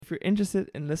you're interested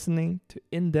in listening to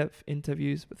in-depth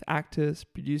interviews with actors,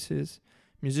 producers,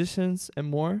 musicians, and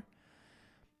more,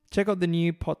 check out the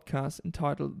new podcast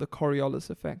entitled The Coriolis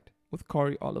Effect with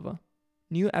Corey Oliver.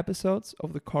 New episodes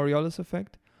of The Coriolis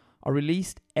Effect are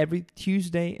released every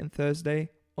Tuesday and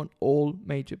Thursday on all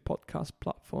major podcast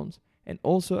platforms, and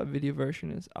also a video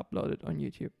version is uploaded on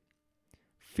YouTube.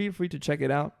 Feel free to check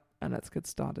it out, and let's get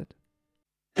started.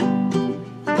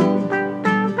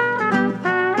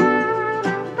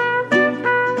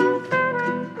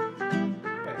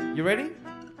 You ready?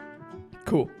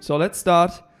 Cool. So let's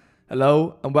start.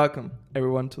 Hello and welcome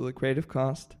everyone to the Creative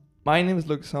Cast. My name is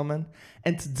Lucas Homan,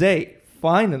 and today,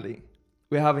 finally,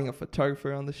 we're having a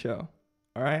photographer on the show.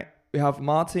 All right? We have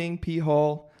Martin P.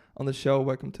 Hall on the show.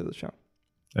 Welcome to the show.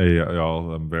 Hey,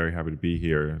 y'all. I'm very happy to be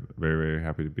here. Very, very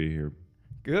happy to be here.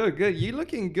 Good. You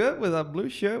looking good with a blue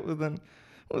shirt with a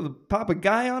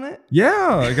papagayo on it?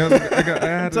 Yeah. I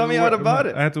had Tell me all about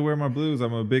it. I had to wear my blues.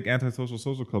 I'm a big Antisocial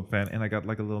Social Club fan, and I got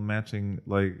like a little matching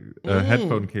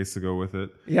headphone case to go with it.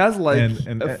 He has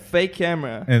a fake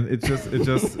camera. And it just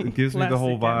gives me the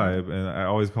whole Plastic vibe. And I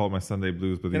always call it my Sunday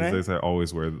blues, but these days I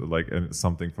always wear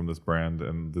something from this brand.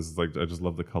 And this is I just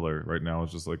love the color. Right now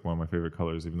it's just like one of my favorite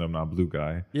colors, even though I'm not a blue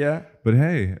guy. Yeah. But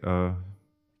hey,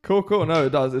 Cool. No, it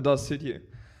does suit you.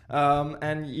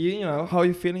 And you know, how are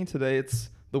you feeling today?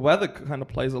 The weather kind of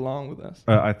plays along with us.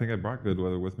 I think I brought good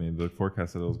weather with me. The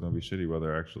forecast said it was going to be shitty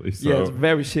weather, actually. So, yeah, it's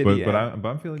very shitty. But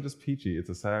I'm feeling just peachy. It's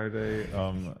a Saturday,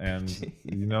 and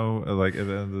you know, like at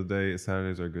the end of the day,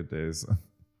 Saturdays are good days.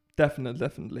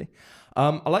 Definitely.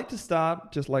 I like to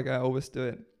start just like I always do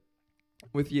it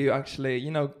with you. Actually,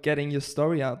 you know, getting your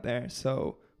story out there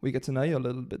so we get to know you a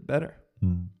little bit better.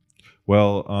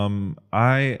 Well,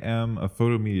 I am a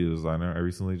photo media designer. I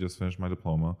recently just finished my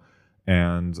diploma.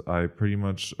 And I pretty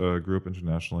much grew up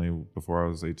internationally. Before I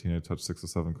was 18, I touched 6 or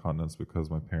 7 continents because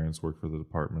my parents worked for the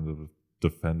Department of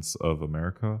Defense of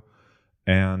America.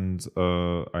 And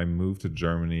I moved to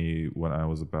Germany when I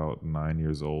was about 9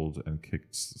 years old and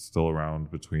kicked still around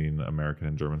between American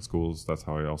and German schools. That's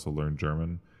how I also learned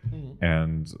German.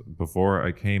 And before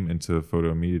I came into photo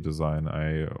and media design,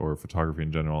 or photography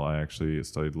in general, I actually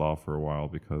studied law for a while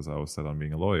because I was set on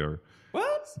being a lawyer.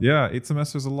 What? Yeah, 8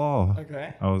 semesters of law.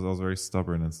 Okay. I was very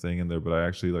stubborn and staying in there, but I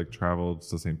actually traveled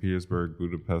to St. Petersburg,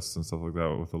 Budapest, and stuff like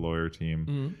that with the lawyer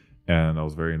team, and I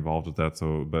was very involved with that.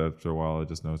 So, but after a while, I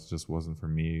just noticed it just wasn't for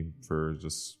me for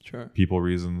just people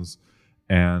reasons,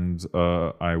 and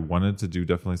I wanted to do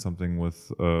definitely something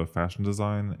with fashion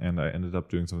design, and I ended up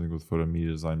doing something with photo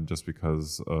media design just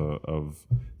because of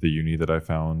the uni that I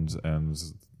found, and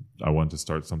I wanted to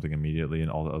start something immediately,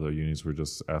 and all the other unis were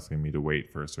just asking me to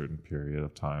wait for a certain period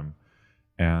of time.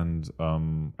 And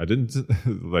I didn't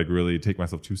really take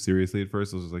myself too seriously at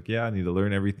first. I was just like, yeah, I need to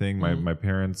learn everything. My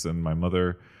parents and my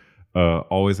mother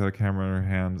always had a camera in her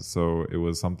hand, so it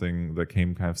was something that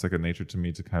came kind of second nature to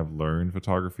me to kind of learn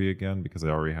photography again because I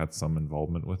already had some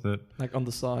involvement with it. Like on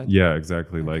the side? Yeah,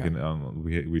 exactly.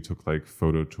 Okay. We took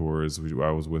photo tours.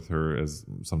 I was with her as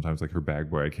sometimes her bag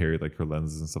boy. I carried her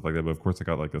lenses and stuff like that. But of course, I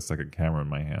got a second camera in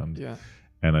my hand. Yeah.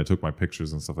 And I took my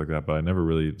pictures and stuff like that. But I never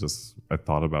really I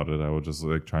thought about it. I would just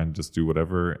try and just do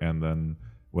whatever. And then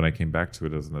when I came back to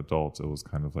it as an adult, it was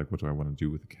kind of what do I want to do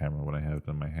with the camera when I have it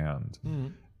in my hand?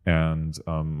 And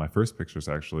my first pictures,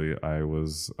 actually, I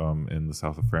was in the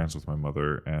south of France with my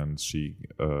mother, and she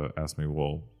asked me,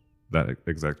 that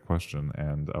exact question.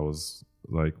 And I was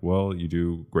like, well, you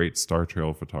do great star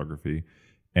trail photography.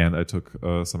 And I took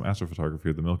some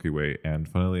astrophotography of the Milky Way. And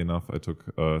funnily enough, I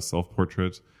took a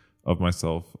self-portrait of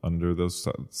myself under those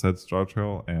said star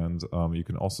trail. And you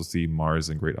can also see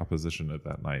Mars in great opposition at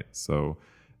that night. So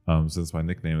since my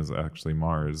nickname is actually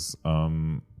Mars,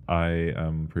 I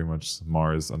am pretty much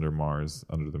Mars under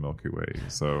the Milky Way.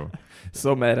 So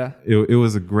meta. It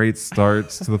was a great start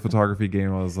to the photography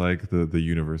game. I was like, the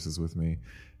universe is with me.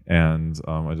 And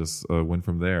I just went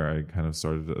from there. I kind of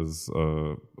started as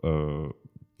a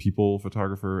people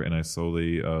photographer, and I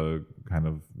slowly kind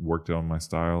of worked on my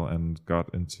style and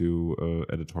got into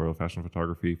editorial fashion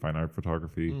photography, fine art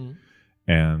photography.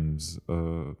 And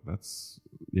I'm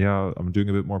doing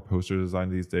a bit more poster design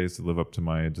these days to live up to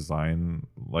my design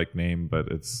name, but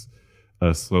it's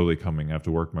slowly coming. I have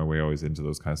to work my way always into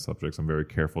those kind of subjects. I'm very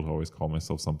careful to always call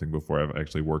myself something before I've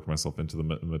actually worked myself into the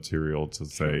material to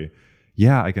say,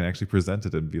 yeah, I can actually present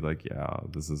it and be like, yeah,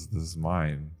 this is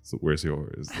mine. So where's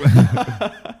yours?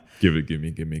 Give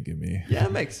me. Yeah,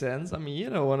 it makes sense. I mean, you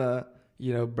don't want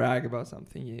to, brag about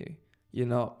something you're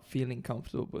not feeling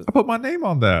comfortable with. I put my name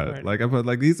on that. Right. I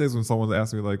put these days when someone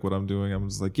asks me what I'm doing, I'm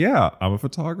just like, yeah, I'm a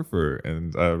photographer.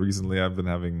 And recently I've been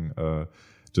having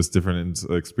just different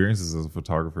experiences as a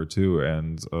photographer too.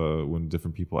 And when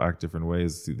different people act different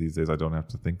ways these days, I don't have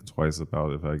to think twice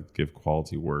about if I give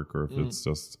quality work or if it's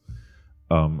just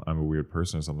I'm a weird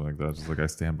person or something like that. Just like I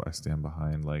stand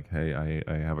behind like, hey,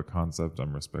 I have a concept,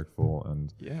 I'm respectful,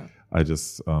 and I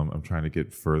just I'm trying to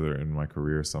get further in my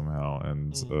career somehow.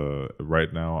 And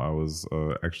right now I was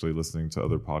actually listening to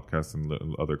other podcasts and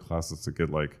other classes to get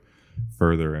like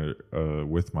further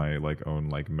with my like own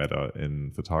like meta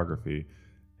in photography.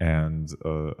 And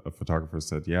a photographer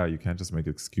said, yeah, you can't just make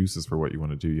excuses for what you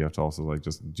want to do. You have to also like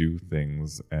just do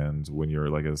things. And when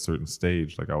you're like at a certain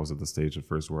stage, like I was at the stage at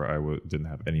first where I didn't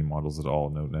have any models at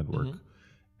all, no network.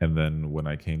 And then when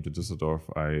I came to Düsseldorf,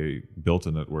 I built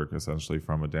a network essentially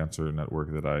from a dancer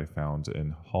network that I found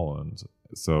in Holland.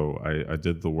 So I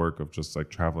did the work of just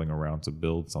like traveling around to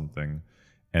build something.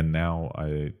 And now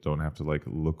I don't have to like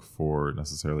look for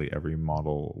necessarily every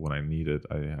model when I need it.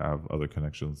 I have other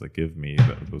connections that give me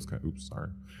those kind. Oops,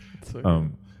 sorry.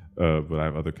 But I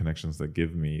have other connections that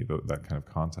give me that kind of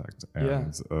contact.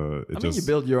 And you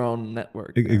build your own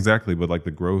network. Exactly, but like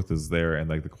the growth is there, and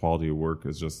like the quality of work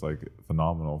is just like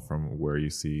phenomenal from where you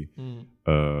see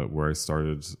where I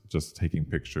started just taking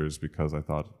pictures because I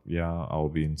thought, I'll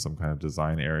be in some kind of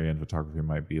design area, and photography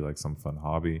might be like some fun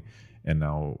hobby. And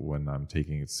now when I'm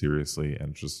taking it seriously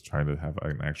and just trying to have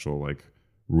an actual like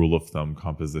rule of thumb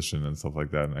composition and stuff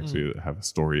like that, and actually have a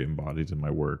story embodied in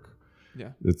my work,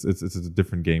 it's a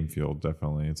different game field.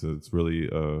 Definitely, it's really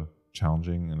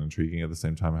challenging and intriguing at the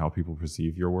same time how people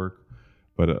perceive your work.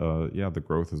 But the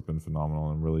growth has been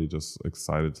phenomenal. I'm really just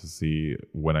excited to see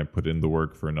when I put in the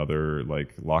work for another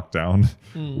like lockdown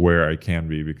where I can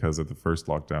be, because at the first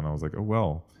lockdown I was like, oh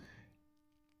well,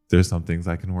 there's some things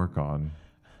I can work on.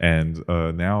 And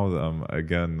now,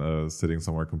 again, sitting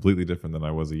somewhere completely different than I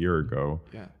was a year ago.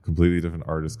 Completely different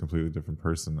artist, completely different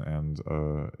person. And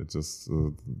it just,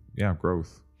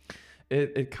 growth.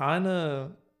 It kind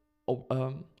of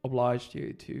obliged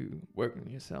you to work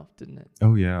on yourself, didn't it?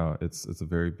 Oh, yeah. It's a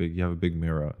very big, you have a big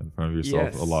mirror in front of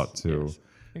yourself a lot, too. Yes.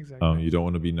 Exactly. You don't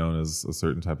want to be known as a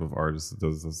certain type of artist that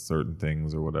does certain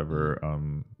things or whatever.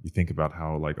 You think about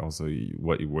how, like, also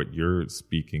what you're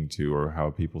speaking to or how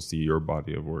people see your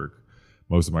body of work.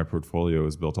 Most of my portfolio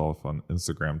is built off on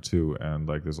Instagram too, and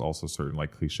like there's also certain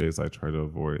like cliches I try to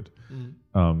avoid.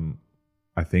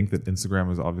 I think that Instagram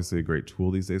is obviously a great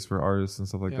tool these days for artists and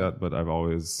stuff like that, but I've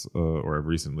always, or I've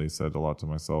recently said a lot to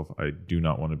myself, I do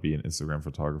not want to be an Instagram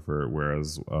photographer,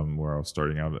 whereas where I was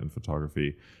starting out in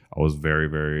photography, I was very,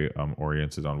 very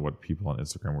oriented on what people on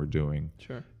Instagram were doing.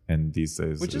 Sure. And these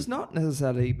days... Which is not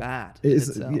necessarily bad.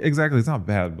 Exactly, it's not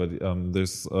bad, but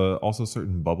there's also a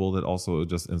certain bubble that also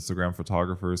just Instagram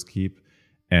photographers keep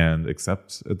and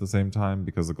accept at the same time,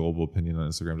 because the global opinion on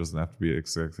Instagram doesn't have to be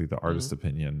exactly the artist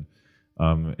opinion.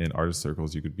 In artist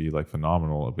circles, you could be like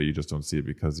phenomenal, but you just don't see it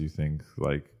because you think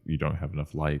like you don't have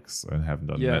enough likes and haven't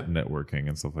done networking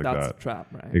and stuff like that. That's a trap,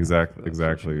 right?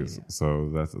 Exactly.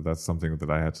 So that's something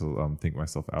that I had to think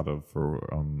myself out of for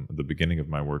the beginning of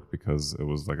my work, because it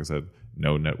was, like I said,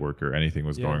 no network or anything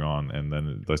was going on. And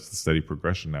then that's the steady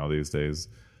progression now these days,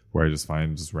 where I just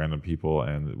find just random people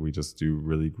and we just do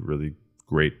really, really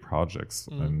great projects.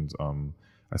 And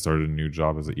I started a new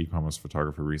job as an e-commerce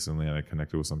photographer recently, and I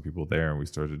connected with some people there, and we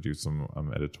started to do some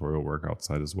editorial work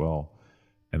outside as well.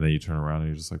 And then you turn around and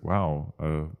you're just like, wow,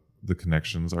 the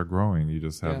connections are growing. You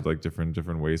just have like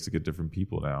different ways to get different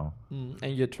people now.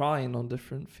 And you're trying on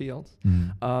different fields.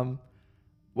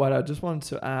 What I just wanted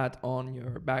to add on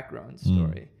your background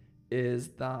story is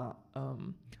that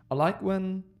I like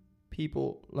when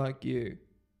people like you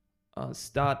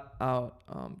start out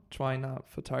trying out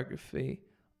photography,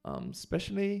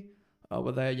 especially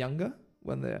when they're younger,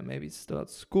 when they're maybe still at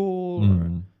school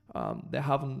or they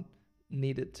haven't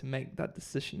needed to make that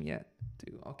decision yet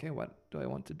to, okay, what do I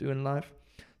want to do in life?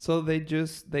 So they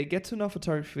get to know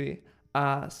photography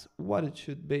as what it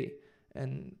should be,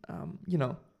 and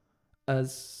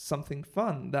as something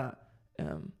fun that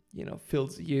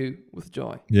fills you with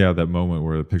joy. Yeah, that moment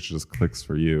where the picture just clicks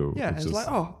for you. Yeah, it's like,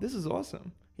 oh, this is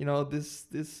awesome. This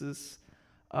is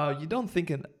you don't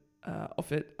think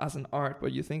of it as an art,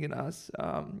 but you think it as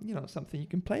something you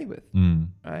can play with,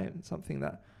 right? Something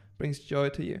that brings joy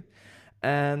to you,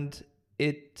 and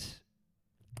it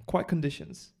quite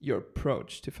conditions your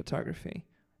approach to photography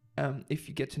if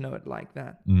you get to know it like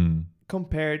that,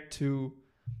 compared to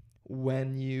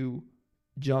when you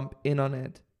jump in on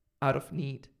it out of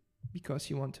need because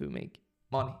you want to make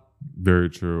money. Very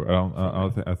true.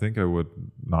 I think I would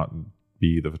not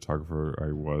be the photographer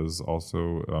I was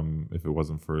also if it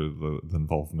wasn't for the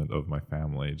involvement of my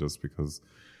family, just because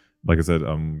like I said,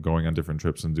 going on different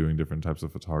trips and doing different types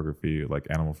of photography, like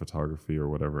animal photography or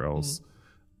whatever else.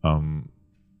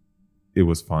 It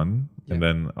was fun. Yeah. And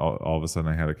then all of a sudden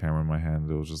I had a camera in my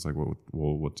hand. It was just like,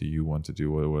 what do you want to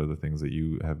do? What are the things that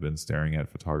you have been staring at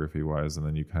photography wise? And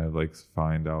then you kind of like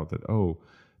find out that,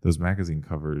 those magazine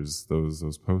covers,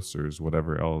 those posters,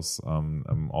 whatever else.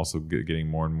 I'm also getting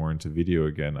more and more into video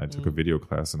again. I took a video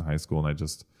class in high school, and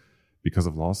because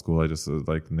of law school, I just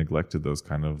like neglected those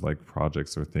kind of like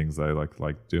projects or things that I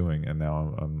like doing. And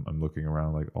now I'm looking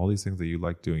around like all these things that you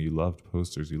like doing. You loved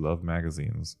posters, you love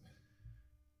magazines.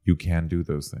 You can do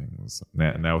those things.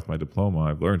 Now with my diploma,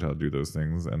 I've learned how to do those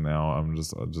things, and now I'm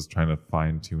just trying to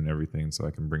fine tune everything so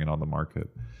I can bring it on the market.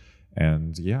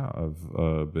 And yeah,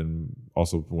 I've been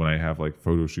also, when I have like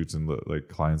photo shoots and like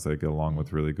clients that I get along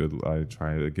with really good, I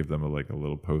try to give them a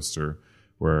little poster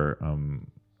where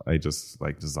I just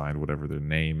like designed whatever their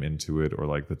name into it, or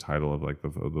like the title of like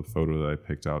the photo that I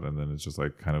picked out, and then it's just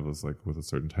like kind of was like with a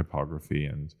certain typography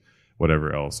and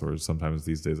whatever else. Or sometimes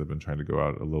these days I've been trying to go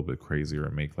out a little bit crazier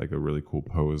and make like a really cool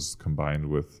pose combined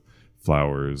with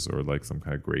flowers or like some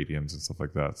kind of gradients and stuff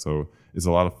like that. So it's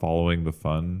a lot of following the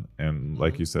fun, and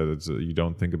like you said, it's you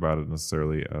don't think about it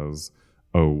necessarily as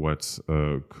what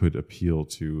could appeal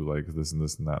to like this and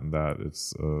this and that and that.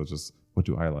 It's just, what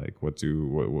do I like?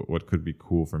 What could be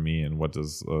cool for me, and what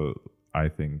does I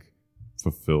think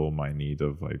fulfill my need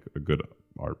of like a good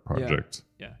art project?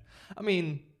 Yeah. I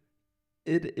mean,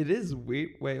 it is a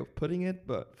weird way of putting it,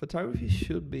 but photography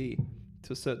should be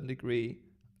to a certain degree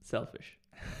selfish.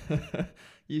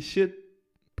 You should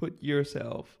put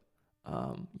yourself,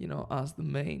 as the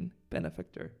main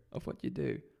benefactor of what you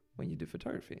do when you do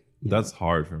photography. That's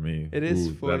hard for me. It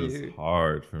is for you. That is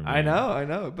hard for me. I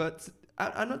know, but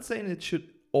I'm not saying it should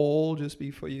all just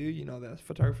be for you. You know, there's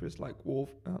photographers like war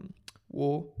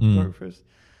photographers,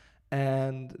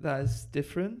 and that is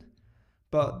different.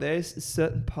 But there's a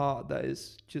certain part that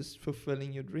is just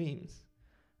fulfilling your dreams,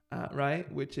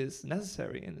 right? Which is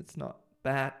necessary, and it's not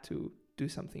bad to do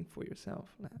something for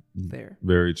yourself there.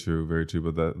 Very true, very true.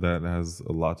 But that has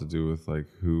a lot to do with like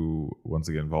who, once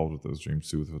again, involved with those dreams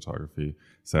too with photography.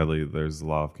 Sadly, there's a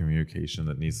lot of communication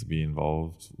that needs to be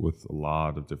involved with a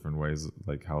lot of different ways,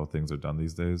 like how things are done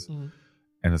these days.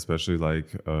 And especially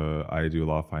like I do a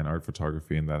lot of fine art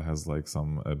photography, and that has like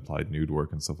some implied nude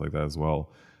work and stuff like that as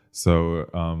well. So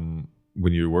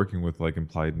when you're working with like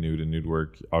implied nude and nude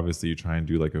work, obviously you try and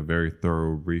do like a very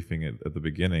thorough briefing at the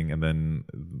beginning. And then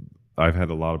I've had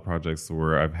a lot of projects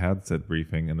where I've had said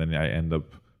briefing, and then I end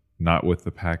up not with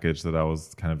the package that I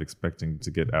was kind of expecting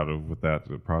to get out of with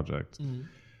that project.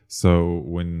 So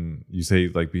when you say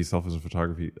like be selfish in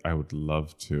photography, I would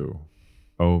love to.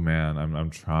 Oh man, I'm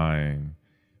trying.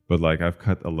 But like I've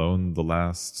cut alone the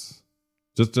last...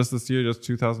 Just this year, just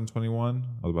 2021.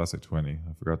 I was about to say 20.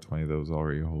 I forgot 20. That was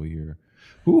already a whole year.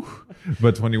 Whew.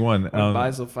 But 21.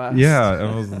 By so fast. Yeah,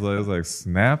 I was like,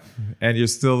 snap, and you're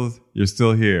still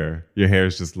here. Your hair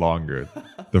is just longer.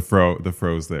 The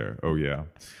fro's there. Oh yeah.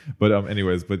 But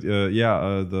anyways,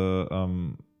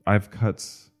 I've cut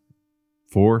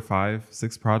 4, 5,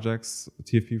 6 projects,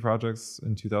 TFP projects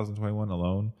in 2021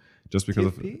 alone. Just because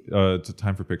TFP? Of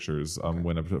time for pictures. Okay.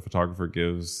 When a photographer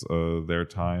gives their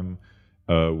time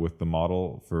with the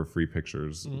model for free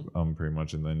pictures, pretty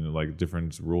much, and then like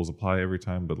different rules apply every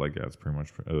time, but like it's pretty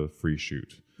much a free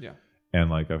shoot. Yeah. And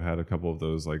like I've had a couple of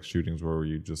those like shootings where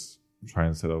you just try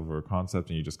and set over a concept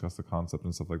and you discuss the concept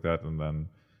and stuff like that, and then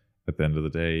at the end of the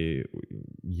day,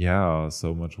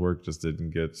 so much work just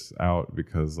didn't get out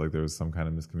because like there was some kind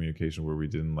of miscommunication where we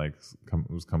didn't like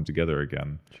come together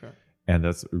again. Sure. And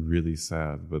that's really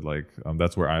sad. But like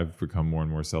that's where I've become more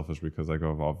and more selfish, because like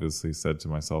I've obviously said to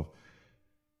myself,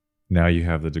 now you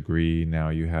have the degree, now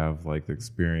you have like the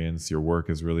experience, your work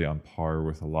is really on par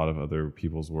with a lot of other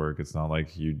people's work. It's not like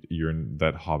you're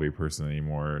that hobby person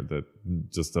anymore that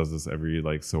just does this every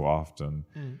like so often.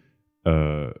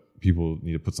 People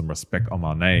need to put some respect on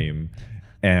my name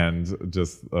and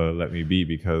just let me be,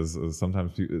 because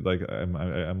sometimes people, like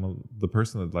I'm the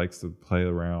person that likes to play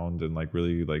around and like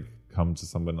really like come to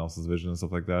someone else's vision and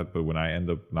stuff like that. But when I end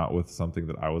up not with something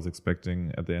that I was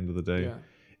expecting at the end of the day,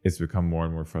 it's become more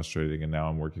and more frustrating. And now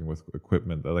I'm working with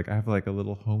equipment that like I have like a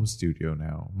little home studio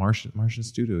now, Martian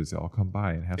Studios. Y'all come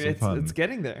by and have some fun. It's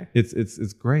getting there.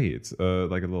 It's great.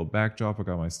 Like a little backdrop. I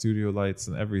got my studio lights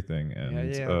and everything.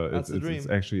 And that's the dream. It's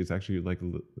actually like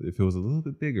if it was a little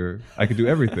bit bigger, I could do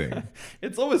everything.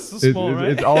 It's always too small,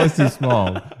 right? It's always too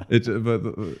small.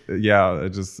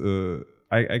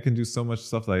 I can do so much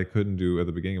stuff that I couldn't do at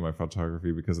the beginning of my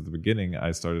photography, because at the beginning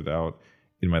I started out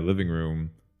in my living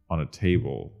room on a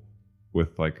table,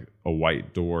 with like a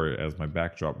white door as my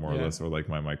backdrop, more or less, or like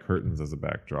my curtains as a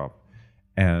backdrop.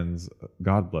 And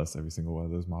God bless every single one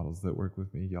of those models that work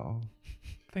with me, y'all.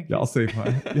 Thank y'all you.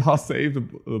 Y'all saved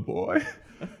the boy.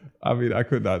 I mean, I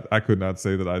could not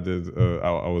say that I did.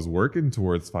 I was working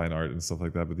towards fine art and stuff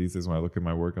like that. But these days, when I look at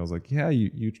my work, I was like, yeah,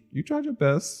 you tried your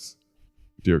best.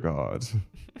 Dear God,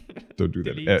 don't do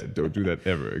that. Don't do that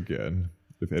ever again.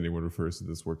 If anyone refers to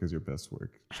this work as your best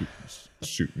work,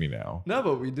 shoot me now. No,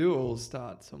 but we do all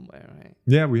start somewhere, right?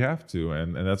 Yeah, we have to,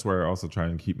 and that's where I also try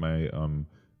and keep my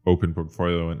open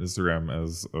portfolio and Instagram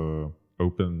as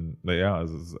open,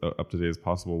 as up to date as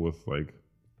possible with like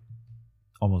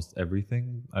almost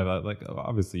everything. I like,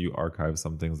 obviously you archive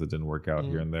some things that didn't work out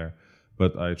here and there,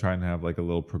 but I try and have like a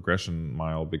little progression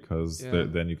mile, because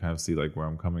then you kind of see like where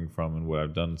I'm coming from and what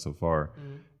I've done so far.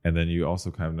 And then you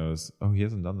also kind of notice, oh, he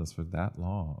hasn't done this for that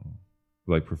long.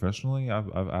 Like professionally,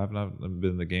 I've not been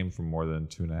in the game for more than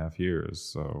 2.5 years.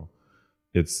 So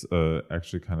it's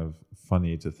actually kind of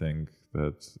funny to think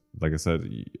that, like I said,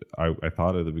 I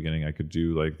thought at the beginning I could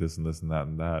do like this and this and that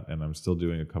and that, and I'm still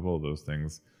doing a couple of those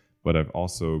things. But I've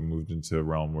also moved into a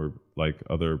realm where like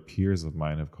other peers of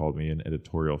mine have called me an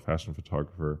editorial fashion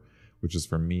photographer, which is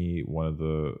for me one of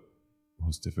the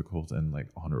most difficult and like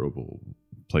honorable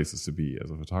places to be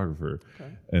as a photographer.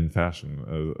 And fashion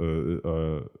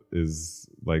is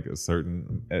like a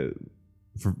certain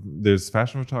there's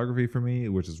fashion photography for me,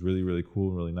 which is really, really cool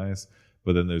and really nice,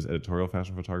 but then there's editorial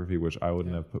fashion photography, which I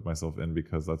wouldn't have put myself in,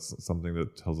 because that's something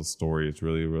that tells a story. It's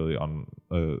really, really on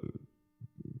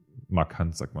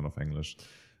markant, sagt man auf Englisch.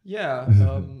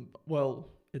 Well,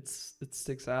 it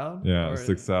sticks out. Yeah, it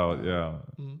sticks out. Yeah,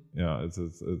 yeah. It's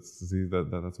see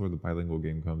that's where the bilingual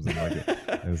game comes in. Like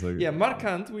it's like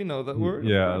markant. We know that word.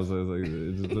 Yeah,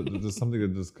 it's just something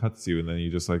that just cuts you, and then you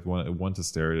just like want to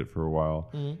stare at it for a while.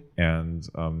 And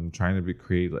trying to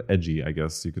create edgy, I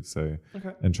guess you could say.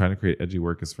 And trying to create edgy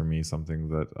work is for me something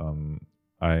that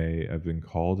I've been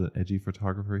called an edgy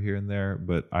photographer here and there,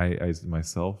 but I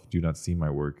myself do not see my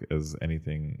work as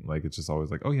anything. Like, it's just always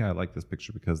like, oh yeah, I like this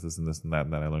picture because this and this and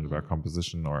that I learned about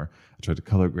composition, or I tried to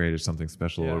color grade or something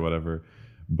special or whatever.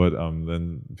 But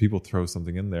then people throw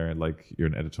something in there, and like, you're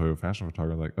an editorial fashion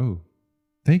photographer, like, oh,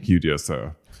 thank you, dear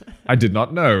sir. I did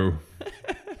not know,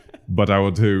 but I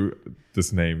will do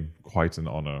this name quite an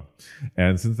honor.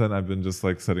 And since then, I've been just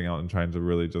like setting out and trying to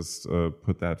really just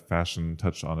put that fashion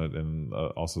touch on it, and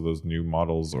also those new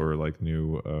models or like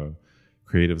new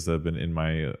creatives that have been in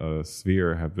my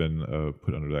sphere have been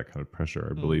put under that kind of pressure,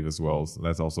 I believe, as well. So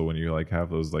that's also when you like have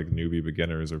those like newbie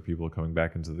beginners or people coming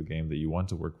back into the game that you want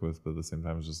to work with, but at the same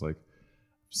time it's just like,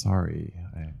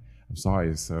 I'm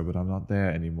sorry, sir, but I'm not there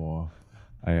anymore.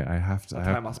 I have to.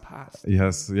 Time has passed.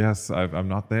 Yes. I'm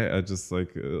not there. I just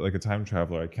like a time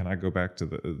traveler. I cannot go back to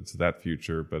that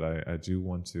future, but I do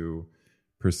want to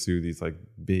pursue these like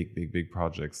big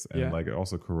projects. And like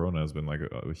also Corona has been like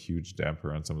a huge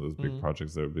damper on some of those big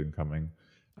projects that have been coming.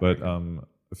 But a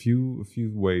few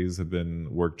ways have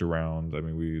been worked around. I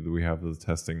mean, we have the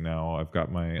testing now. I've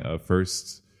got my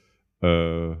first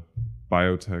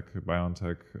BioNTech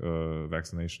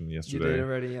vaccination yesterday. You did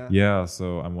already, yeah. Yeah,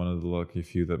 so I'm one of the lucky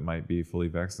few that might be fully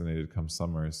vaccinated come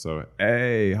summer. So,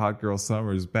 hey, hot girl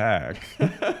summer's back.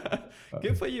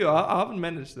 Good for you. I haven't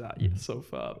managed that yet so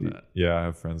far. But. Yeah, I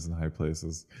have friends in high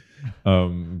places.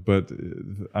 But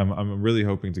I'm really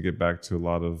hoping to get back to a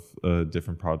lot of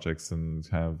different projects and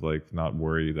kind of like not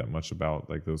worry that much about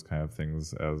like those kind of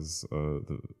things as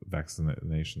the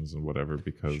vaccinations and whatever,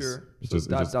 because it just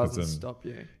doesn't stop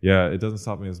you. Yeah, it doesn't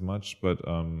stop me as much, but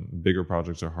bigger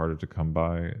projects are harder to come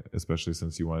by, especially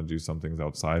since you want to do some things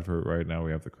outside. For right now,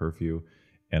 we have the curfew,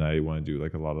 and I want to do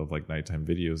like a lot of like nighttime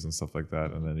videos and stuff like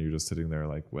that. And then you're just sitting there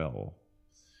like, well,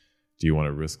 do you want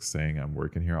to risk saying I'm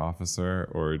working here, officer,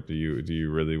 or do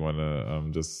you really want to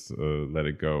just let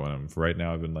it go? And for right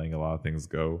now, I've been letting a lot of things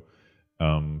go.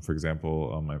 For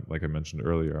example, like I mentioned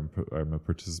earlier, I'm a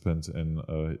participant in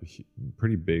a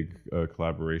pretty big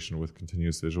collaboration with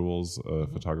Continuous Visuals, a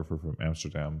photographer from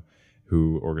Amsterdam,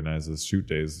 who organizes shoot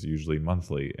days, usually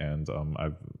monthly. And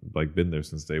I've like been there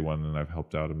since day one, and I've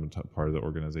helped out. I'm part of the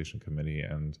organization committee,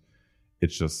 and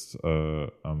it's just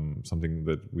something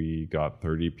that we got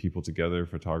 30 people together,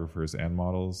 photographers and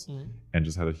models, and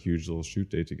just had a huge little shoot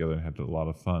day together and had a lot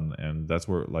of fun. And that's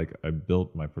where like I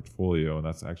built my portfolio, and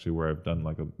that's actually where I've done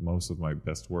like most of my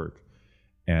best work.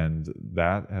 And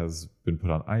that has been put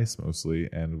on ice mostly.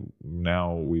 And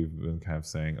now we've been kind of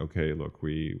saying, okay, look,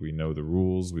 we know the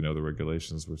rules, we know the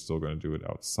regulations, we're still going to do it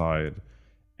outside.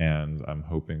 And I'm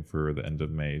hoping for the end of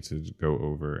May to go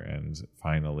over and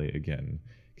finally again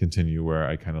continue where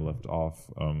I kind of left off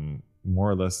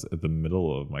more or less at the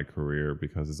middle of my career,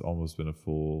 because it's almost been a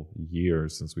full year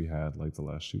since we had like the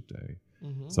last shoot day.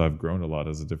 Mm-hmm. So I've grown a lot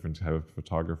as a different type of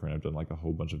photographer, and I've done like a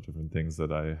whole bunch of different things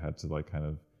that I had to like kind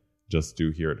of just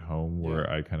do here at home, where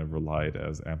I kind of relied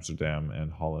as Amsterdam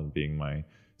and Holland being my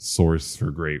source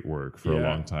for great work for a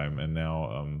long time. And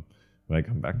now when I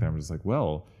come back there, I'm just like,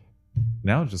 well,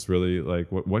 now just really like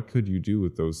what could you do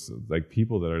with those like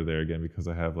people that are there again, because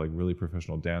I have like really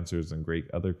professional dancers and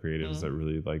great other creatives that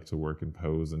really like to work and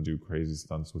pose and do crazy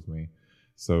stunts with me.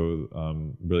 So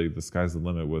really the sky's the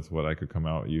limit with what I could come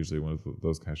out usually with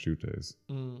those kind of shoot days.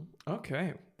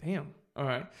 Okay, damn. All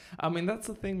right. I mean, that's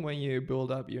the thing when you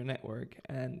build up your network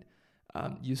and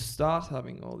you start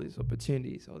having all these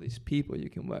opportunities, all these people you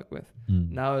can work with.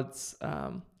 Now it's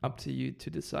up to you to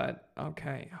decide,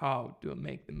 okay, how do I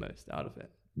make the most out of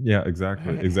it? Yeah,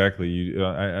 exactly. Exactly.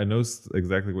 I know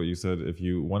exactly what you said. If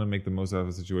you want to make the most out of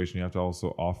a situation, you have to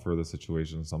also offer the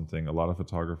situation something. A lot of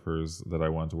photographers that I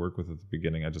wanted to work with at the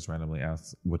beginning, I just randomly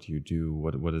asked, what do you do?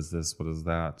 What is this? What is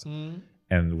that?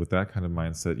 And with that kind of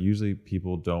mindset, usually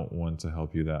people don't want to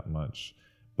help you that much.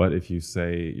 But if you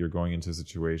say you're going into a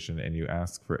situation and you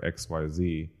ask for X, Y,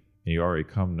 Z, and you already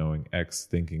come knowing X,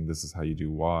 thinking this is how you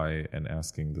do Y, and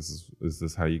asking is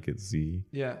this how you get Z?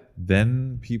 Yeah.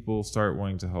 Then people start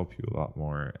wanting to help you a lot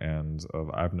more. And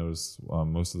I've noticed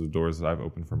most of the doors that I've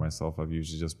opened for myself, I've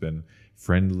usually just been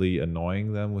friendly,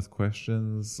 annoying them with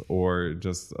questions, or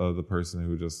just the person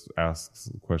who just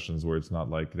asks questions where it's not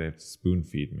like they have to spoon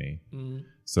feed me.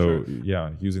 So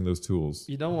using those tools.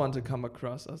 You don't want to come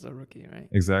across as a rookie, right?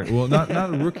 Exactly. Well, not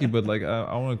a rookie, but like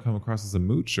I want to come across as a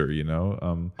moocher, you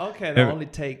know. Okay, that only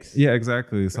takes. Yeah,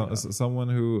 exactly. Someone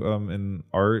who in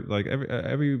art, like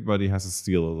everybody has to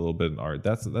steal a little bit in art.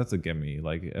 That's a gimme.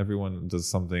 Like everyone does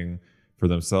something for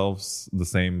themselves, the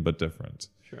same but different.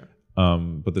 Sure.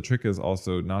 But the trick is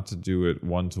also not to do it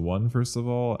one-to-one, first of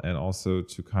all, and also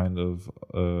to kind of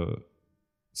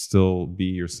still be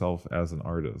yourself as an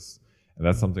artist. And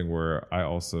that's something where I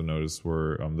also noticed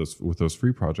where with those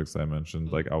free projects I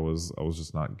mentioned, like I was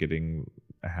just not getting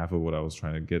half of what I was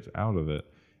trying to get out of it.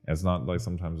 And it's not like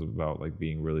sometimes about like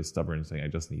being really stubborn and saying I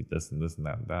just need this and this and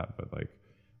that and that, but like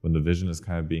when the vision is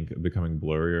kind of becoming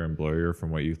blurrier and blurrier from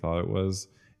what you thought it was,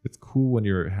 it's cool when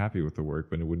you're happy with the work,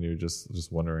 but when you're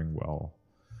just wondering, well,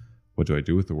 what do I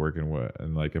do with the work,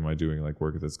 and like, am I doing like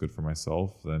work that's good for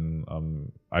myself? Then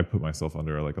I put myself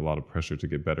under like a lot of pressure to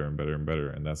get better and better and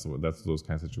better. And that's those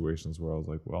kind of situations where I was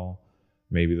like, well,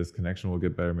 maybe this connection will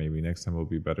get better. Maybe next time will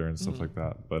be better and stuff like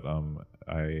that. But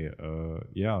I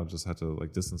just had to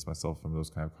like distance myself from those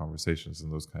kind of conversations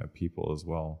and those kind of people as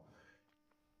well.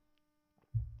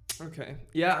 Okay.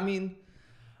 Yeah. I mean,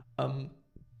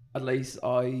 at least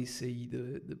I see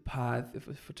the path of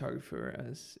a photographer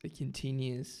as a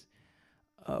continuous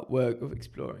work of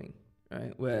exploring,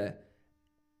 right? Where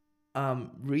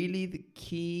really the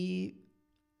key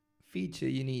feature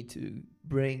you need to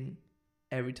bring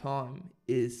every time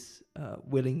is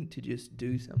willing to just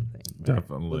do something, right?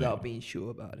 Definitely, without being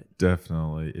sure about it.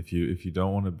 Definitely. If you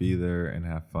don't want to be there and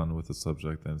have fun with the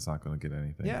subject, then it's not going to get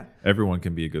anything. Yeah. Everyone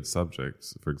can be a good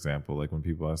subject. For example, like when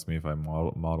people ask me if I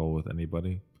model with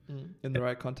anybody. In the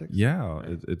right context? Yeah.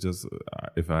 Right. It just,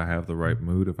 if I have the right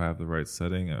mood, if I have the right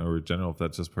setting, or in general, if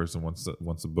that just person wants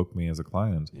to book me as a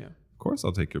client, of course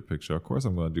I'll take your picture. Of course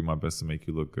I'm going to do my best to make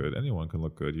you look good. Anyone can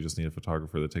look good. You just need a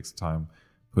photographer that takes the time,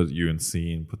 put you in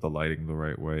scene, put the lighting the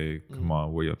right way. Come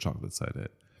on, where your chocolate side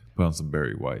at? Put on some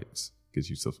Barry Whites. Get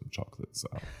yourself some chocolates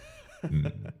out.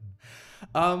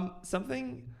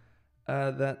 Something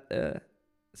that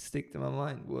stick to my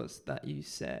mind was that you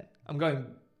said, I'm going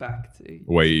back to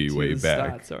way start,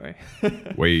 back. sorry.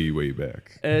 way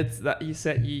back. It's that you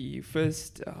said you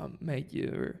first made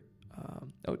your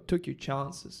took your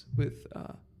chances with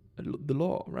the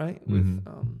law, right? With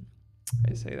how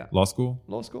do you say that? Law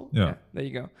school. Yeah, there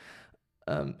you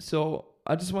go. So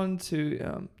I just wanted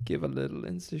to give a little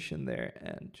incision there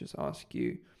and just ask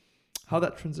you how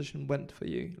that transition went for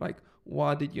you. Like,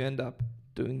 why did you end up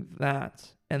doing that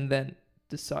and then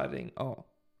deciding,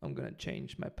 I'm going to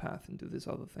change my path into this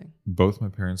other thing? Both my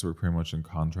parents were pretty much in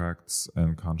contracts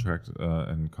and contract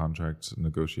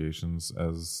negotiations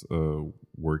as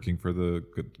working for the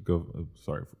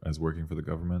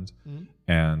government,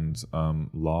 and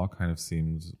law kind of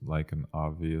seemed like an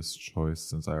obvious choice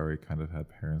since I already kind of had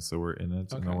parents that were in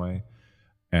it in a way,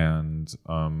 and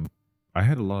I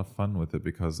had a lot of fun with it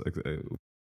because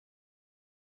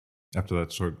after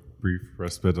that brief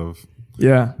respite of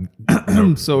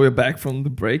so we're back from the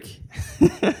break,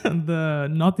 the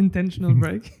not intentional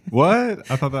break. What?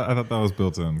 I thought that was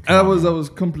built in. I was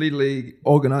completely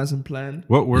organized and planned.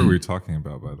 What were we talking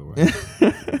about, by the way?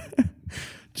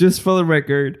 just for the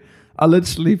record, I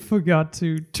literally forgot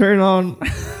to turn on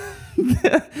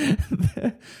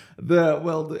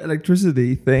the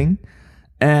electricity thing,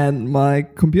 and my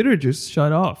computer just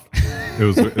shut off. It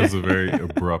was a very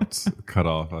abrupt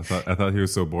cutoff. I thought he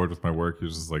was so bored with my work. He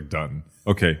was just like, done.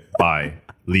 Okay, bye,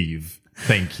 leave,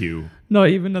 thank you. Not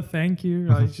even a thank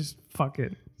you. I just fuck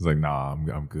it. He's like, nah,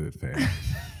 I'm good, fam.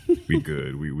 We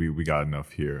good. We got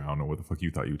enough here. I don't know what the fuck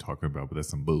you thought you were talking about, but that's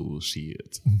some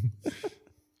bullshit.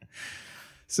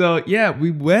 So yeah,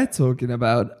 we were talking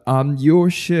about your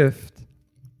shift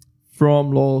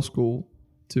from law school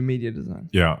to media design.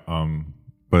 Yeah.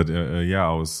 But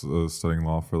I was studying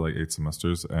law for like 8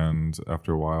 semesters, and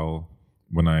after a while,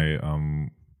 when I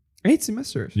 8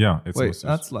 semesters. Yeah, 8 Wait, semesters.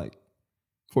 that's like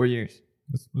 4 years.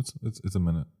 It's a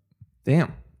minute.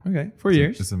 Damn. Okay, 4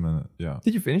 years. It's a minute. Yeah.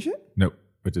 Did you finish it? Nope,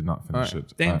 I did not finish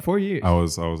it. Damn, 4 years. I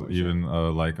was even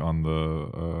like on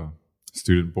the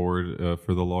student board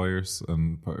for the lawyers,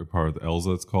 and part of the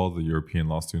ELSA, it's called, the European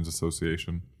Law Students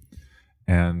Association.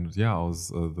 And yeah, I was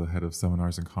the head of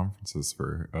seminars and conferences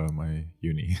for my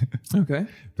uni. Okay.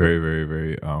 Very, very,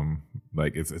 very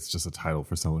like it's just a title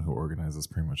for someone who organizes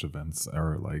pretty much events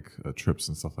or like trips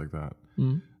and stuff like that.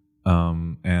 Mm.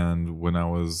 And when I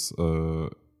was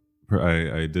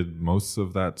I did most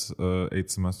of that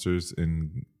 8 semesters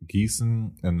in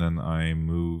Gießen, and then I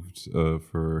moved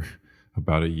for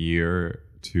about a year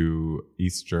to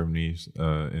East Germany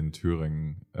in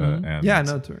Thüringen. And yeah, I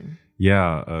know Thüringen.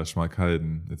 Yeah,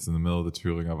 Schmalkalden. It's in the middle of the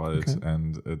Thüringer Wald, Okay.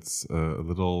 and it's a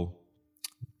little,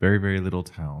 very, very little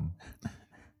town.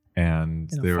 And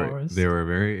they were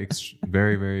very,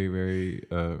 very, very, very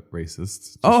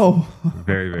racist. Oh,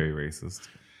 Very, very racist.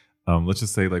 Let's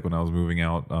just say, like, when I was moving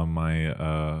out,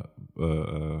 my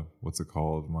what's it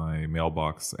called? My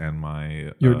mailbox and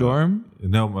my your dorm?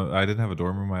 No, I didn't have a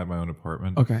dorm room. I had my own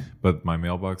apartment. Okay. But my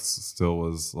mailbox still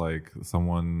was like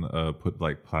someone put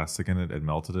like plastic in it and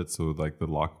melted it, so like the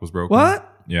lock was broken. What?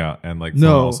 Yeah, and like No.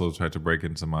 someone also tried to break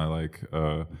into my like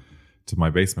to my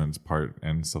basement part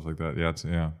and stuff like that.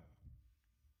 Yeah.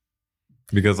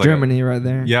 Because like Germany right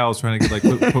there. yeah, I was trying to get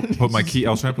like put my key.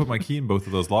 I was trying to put my key in both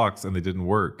of those locks, and they didn't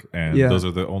work. And those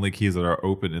are the only keys that are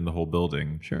open in the whole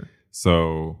building. Sure.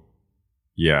 So,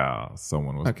 yeah,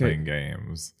 someone was Okay. playing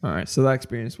games. All right. So that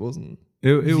experience wasn't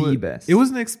It the was best. It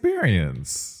was an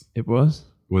experience. It was.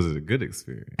 Was it a good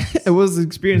experience? It was the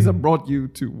experience that brought you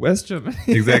to West Germany.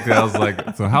 Exactly. I was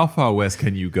like, so how far west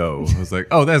can you go? I was like,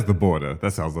 oh, that's the border.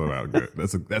 That sounds about good.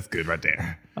 That's good right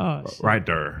there. Oh, Right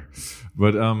there.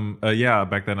 But yeah,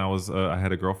 back then I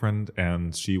had a girlfriend,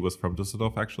 and she was from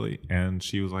Düsseldorf actually, and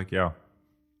she was like, yeah,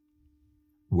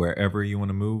 wherever you want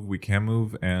to move, we can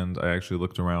move. And I actually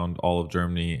looked around all of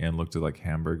Germany and looked at like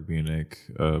Hamburg, Munich,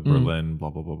 Berlin, blah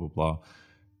blah blah blah blah.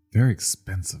 Very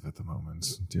expensive at the moment,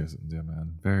 dear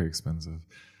man, very expensive.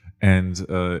 And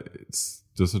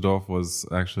Düsseldorf was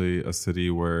actually a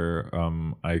city where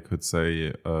I could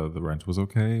say the rent was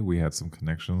okay. We had some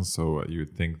connections, so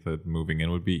you'd think that moving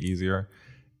in would be easier.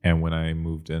 And when I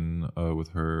moved in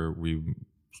with her, we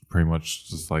pretty much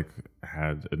just like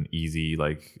had an easy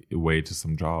like way to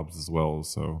some jobs as well.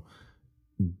 So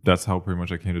that's how pretty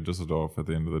much I came to Düsseldorf at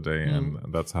the end of the day, and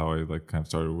that's how I like kind of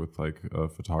started with like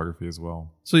photography as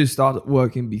well. So you started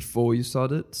working before you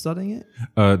started studying it?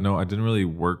 No, I didn't really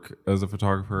work as a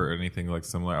photographer or anything like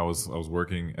similar. I was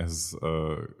working as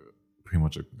pretty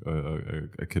much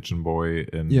a kitchen boy,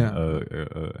 and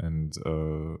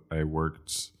I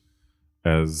worked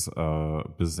as a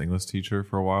business English teacher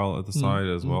for a while at the side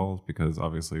as well, because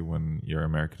obviously when you're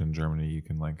American in Germany, you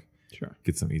can like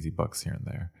get some easy bucks here and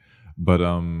there. But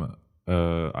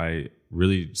I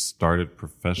really started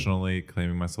professionally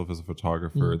claiming myself as a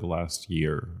photographer the last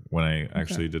year, when I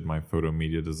actually did my photo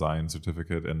media design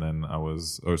certificate, and then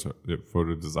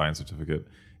photo design certificate,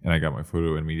 and I got my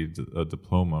photo and media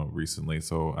diploma recently.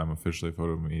 So I'm officially a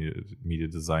photo media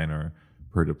designer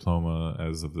per diploma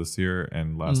as of this year.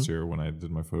 And last year when I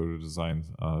did my photo design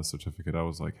certificate, I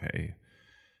was like, hey,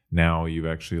 now you've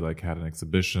actually like had an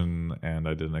exhibition, and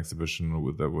I did an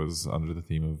exhibition that was under the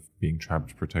theme of being trapped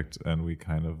to protect, and we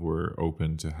kind of were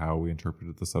open to how we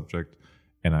interpreted the subject,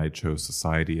 and I chose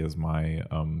society as my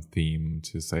theme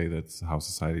to say that's how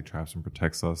society traps and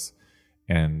protects us.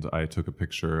 And I took a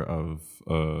picture of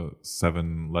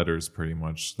 7 letters pretty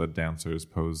much that dancers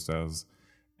posed as,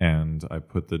 and I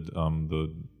put the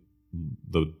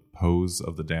pose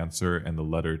of the dancer and the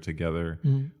letter together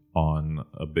on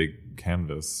a big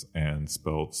canvas and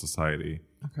spelled society.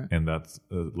 Okay. And that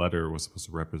letter was supposed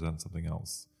to represent something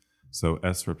else. So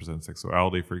S represents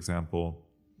sexuality, for example.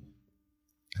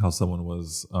 How someone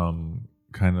was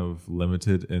kind of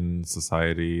limited in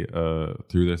society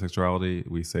through their sexuality.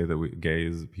 We say that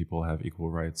gays people have equal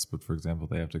rights, but for example,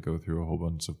 they have to go through a whole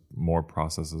bunch of more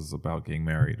processes about getting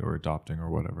married or adopting or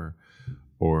whatever,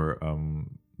 or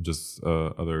just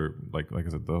other like I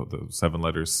said, the 7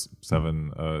 letters,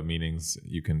 7 meanings.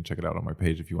 You can check it out on my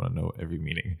page if you want to know every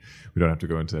meaning. We don't have to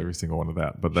go into every single one of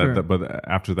that. But but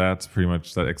after that, pretty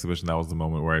much that exhibition, that was the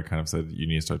moment where I kind of said, you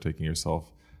need to start taking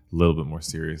yourself a little bit more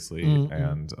seriously.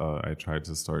 And I tried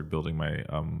to start building my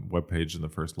webpage in the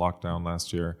first lockdown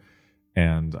last year.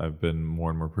 And I've been more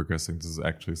and more progressing to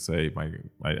actually say,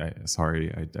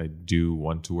 I do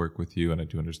want to work with you, and I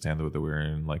do understand that we're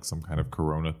in like some kind of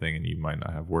corona thing, and you might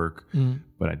not have work,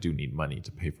 but I do need money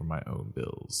to pay for my own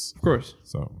bills. Of course.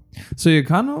 So you're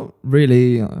kind of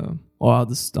really at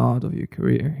the start of your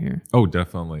career here. Oh,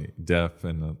 definitely.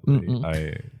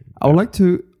 I would like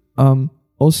to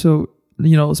also,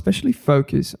 especially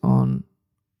focus on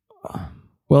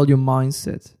your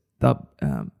mindset. That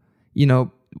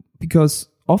because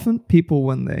often people,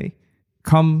 when they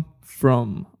come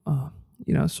from,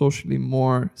 socially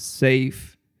more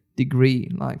safe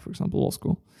degree, like for example, law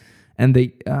school, and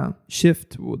they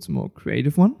shift towards a more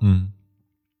creative one,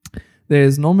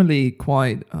 there's normally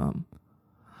quite,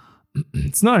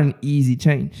 it's not an easy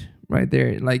change, right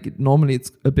there. Like normally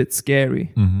it's a bit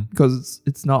scary because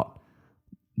it's not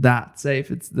that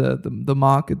safe. It's the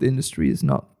market, the industry is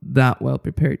not that well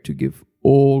prepared to give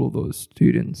all of those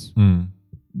students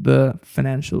the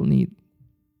financial need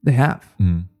they have.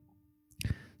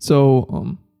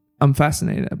 So I'm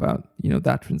fascinated about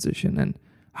that transition and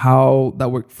how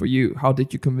that worked for you. How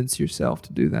did you convince yourself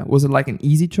to do that? Was it like an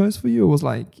easy choice for you, or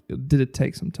did it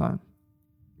take some time?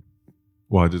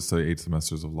 Well, I did study 8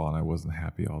 semesters of law, and I wasn't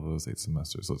happy all those 8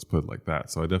 semesters. Let's put it like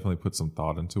that. So I definitely put some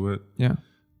thought into it. Yeah.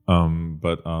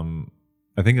 But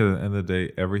I think at the end of the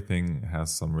day, everything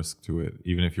has some risk to it.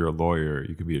 Even if you're a lawyer,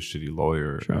 you could be a shitty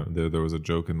lawyer. Sure. There was a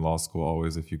joke in law school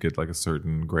always: if you get like a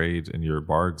certain grade in your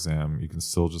bar exam, you can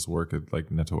still just work at like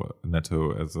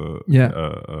Netto as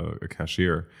a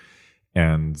cashier.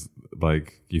 And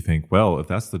like you think, well, if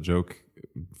that's the joke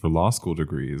for law school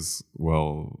degrees,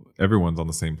 well, everyone's on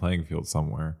the same playing field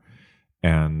somewhere.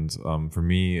 And for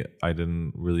me, I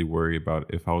didn't really worry about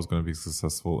if I was going to be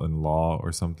successful in law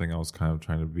or something. I was kind of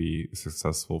trying to be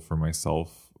successful for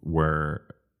myself, where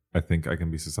I think I can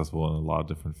be successful in a lot of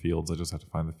different fields. I just have to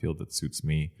find the field that suits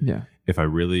me. Yeah. If I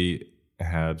really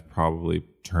had probably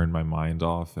turned my mind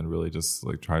off and really just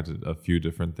like tried a few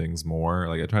different things more,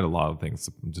 like I tried a lot of things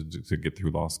to get through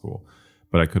law school,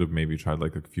 but I could have maybe tried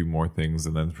like a few more things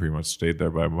and then pretty much stayed there.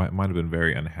 But I might have been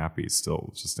very unhappy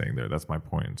still just staying there. That's my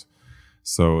point.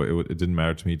 So it didn't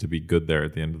matter to me to be good there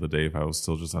at the end of the day if I was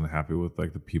still just unhappy with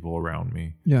like the people around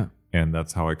me. Yeah. And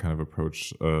that's how I kind of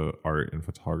approach art and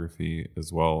photography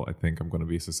as well. I think I'm going to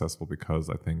be successful because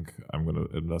I think I'm going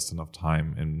to invest enough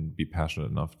time and be passionate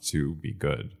enough to be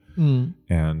good.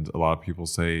 And a lot of people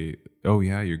say, oh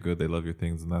yeah, you're good, they love your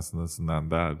things and this and this and that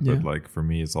and that. Yeah. But like for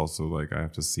me, it's also like I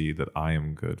have to see that I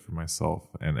am good for myself.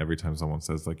 And every time someone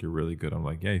says like you're really good, I'm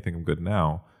like, yeah, you think I'm good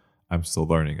now? I'm still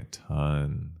learning a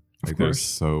ton. Like there's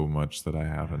so much that I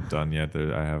haven't done yet,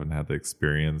 that I haven't had the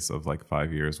experience of like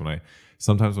 5 years.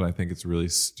 Sometimes when I think it's really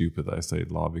stupid that I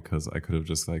studied law, because I could have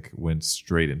just like went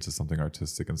straight into something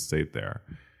artistic and stayed there.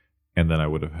 And then I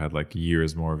would have had like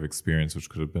years more of experience, which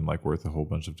could have been like worth a whole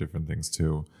bunch of different things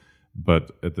too.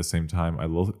 But at the same time, I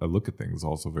look at things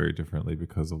also very differently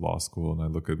because of law school, and I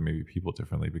look at maybe people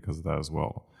differently because of that as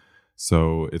well.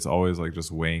 So it's always like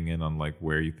just weighing in on like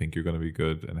where you think you're going to be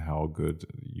good and how good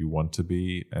you want to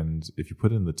be. And if you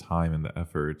put in the time and the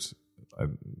effort,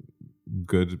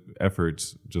 good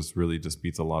effort just really just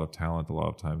beats a lot of talent a lot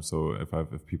of times. So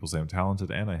if people say I'm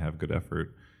talented and I have good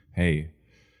effort, hey,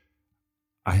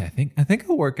 I think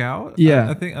it'll work out. Yeah.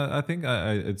 I think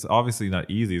it's obviously not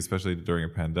easy, especially during a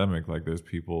pandemic. Like there's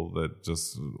people that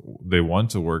just, they want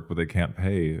to work, but they can't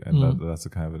pay. And that's a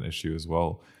kind of an issue as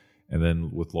well. And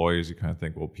then with lawyers, you kind of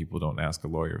think, well, people don't ask a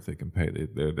lawyer if they can pay.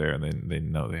 They're there and they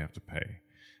know they have to pay.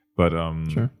 But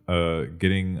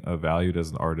getting valued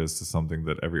as an artist is something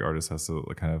that every artist has to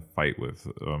kind of fight with.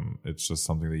 It's just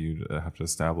something that you have to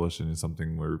establish, and it's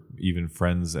something where even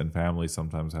friends and family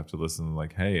sometimes have to listen.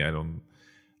 Like, hey,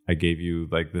 I gave you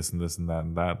like this and this and that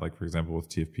and that. Like for example, with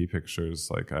TFP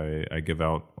pictures, like I give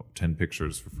out 10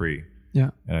 pictures for free.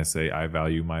 Yeah, and I say I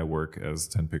value my work as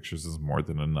 10 pictures is more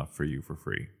than enough for you for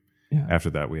free. Yeah. After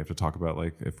that, we have to talk about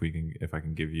like if I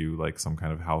can give you like some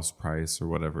kind of house price or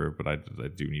whatever, but I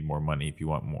do need more money if you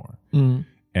want more.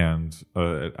 And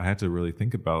I had to really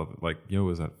think about like, yo,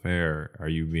 is that fair? Are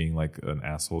you being like an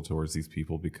asshole towards these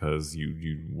people because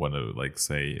you want to like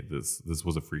say this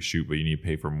was a free shoot, but you need to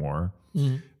pay for more?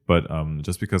 Mm-hmm. But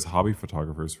just because hobby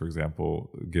photographers, for example,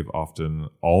 give often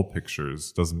all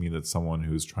pictures doesn't mean that someone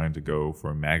who's trying to go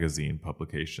for magazine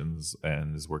publications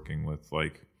and is working with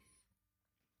like,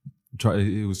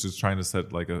 it was just trying to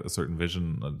set like a certain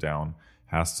vision down,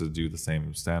 has to do the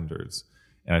same standards.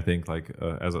 And I think like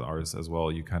as an artist as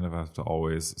well, you kind of have to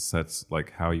always set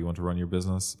like how you want to run your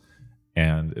business.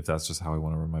 And if that's just how I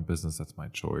want to run my business, that's my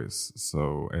choice.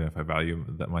 So, and if I value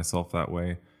myself that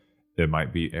way, it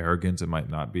might be arrogant. It might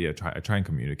not be. I try and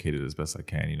communicate it as best I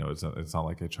can. You know, it's not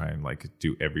like I try and like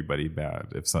do everybody bad.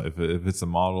 If it's a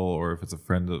model or if it's a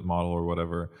friend model or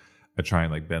whatever, I try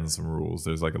and like bend some rules.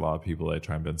 There's like a lot of people that I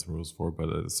try and bend some rules for, but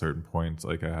at a certain point,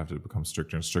 like I have to become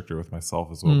stricter and stricter with myself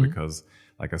as well, because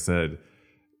like I said,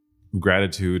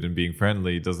 gratitude and being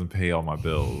friendly doesn't pay all my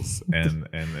bills, and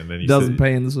then you doesn't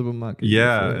pay in the supermarket.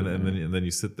 Yeah, and then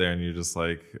you sit there and you're just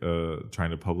like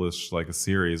trying to publish like a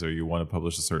series, or you want to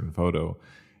publish a certain photo,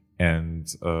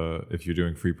 and if you're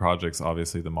doing free projects,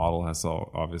 obviously the model has to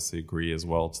obviously agree as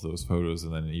well to those photos,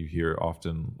 and then you hear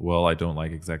often, well, I don't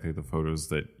like exactly the photos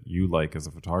that you like as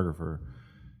a photographer.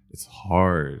 It's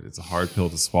hard. It's a hard pill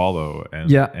to swallow, and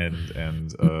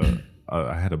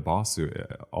I had a boss who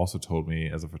also told me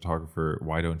as a photographer,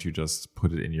 why don't you just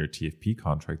put it in your TFP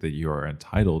contract that you are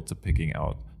entitled to picking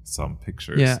out some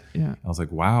pictures? Yeah. I was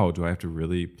like, wow, do I have to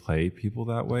really play people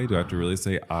that way? Do I have to really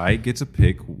say, I get to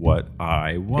pick what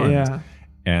I want? Yeah.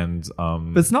 And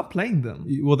but it's not playing them.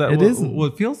 Isn't. Well,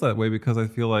 it feels that way because I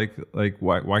feel like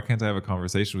why can't I have a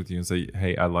conversation with you and say,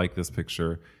 hey, I like this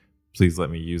picture. Please let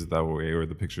me use it that way, or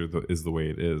the picture is the way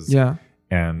it is. Yeah.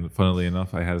 And funnily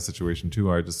enough, I had a situation too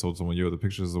where I just told someone, yo, the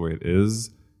picture is the way it is.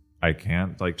 I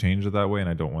can't like change it that way, and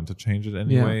I don't want to change it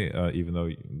anyway, even though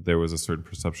there was a certain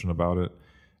perception about it.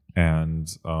 And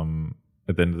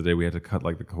at the end of the day, we had to cut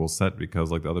like the whole set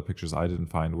because like the other pictures I didn't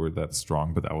find were that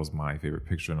strong, but that was my favorite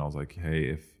picture. And I was like, hey,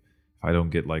 if I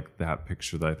don't get like that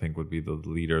picture that I think would be the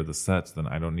leader of the set, then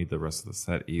I don't need the rest of the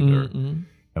set either. Mm-hmm.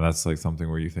 And that's like something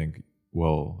where you think,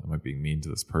 well, am I being mean to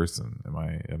this person? Am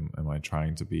I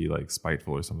trying to be like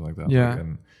spiteful or something like that? Yeah. Like,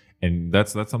 and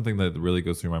that's something that really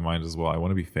goes through my mind as well. I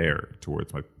want to be fair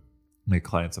towards my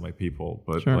clients and my people,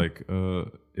 but sure. like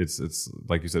it's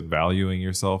like you said, valuing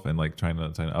yourself and like trying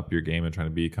to up your game and trying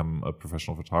to become a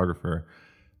professional photographer.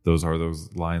 Those are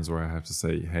those lines where I have to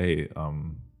say, hey,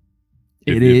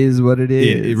 it is what it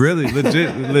is. It really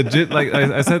legit. Like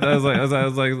I said, I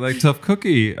was like tough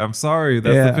cookie. I'm sorry,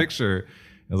 that's the picture.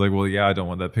 I was like, well, yeah, I don't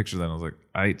want that picture. Then I was like,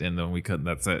 and then we cut, and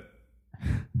that's it.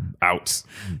 Out.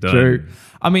 Done. True.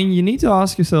 I mean, you need to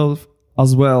ask yourself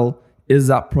as well, is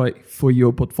that project for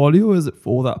your portfolio or is it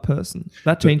for that person?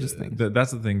 That changes things.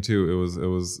 That's the thing too.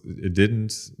 It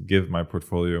didn't give my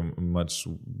portfolio much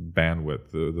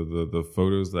bandwidth. The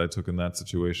photos that I took in that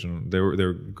situation, they were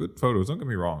good photos. Don't get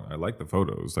me wrong. I like the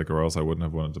photos, like, or else I wouldn't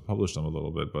have wanted to publish them a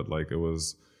little bit. But like, it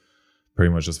was pretty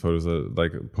much just photos that,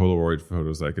 like Polaroid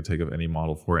photos that I could take of any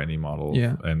model for any model.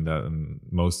 Yeah. And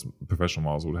most professional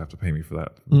models would have to pay me for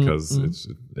that because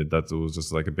it was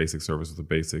just like a basic service with a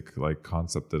basic like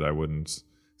concept that I wouldn't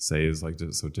say is like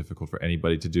so difficult for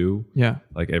anybody to do. Yeah.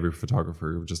 Like every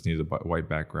photographer just needed a white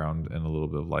background and a little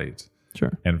bit of light.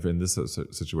 Sure. And in this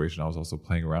situation, I was also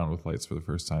playing around with lights for the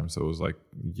first time. So it was like,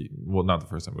 well, not the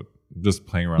first time, but just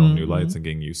playing around with new lights and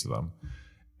getting used to them.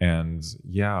 And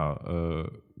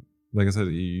like I said,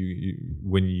 you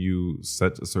when you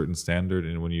set a certain standard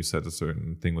and when you set a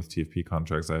certain thing with TFP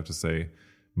contracts, I have to say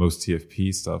most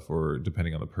TFP stuff, or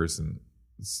depending on the person,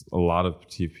 a lot of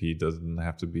TFP doesn't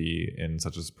have to be in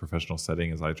such a professional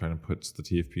setting as I try to put the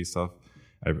TFP stuff.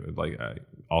 I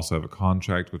also have a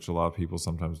contract, which a lot of people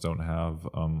sometimes don't have,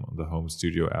 the home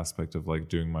studio aspect of like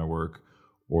doing my work,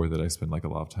 or that I spend like a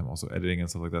lot of time also editing and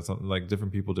stuff like that. So, like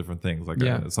different people, different things. Like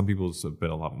some people spend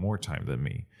a lot more time than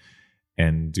me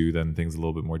and do then things a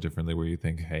little bit more differently, where you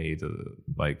think, hey,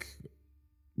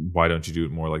 why don't you do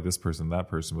it more like this person, that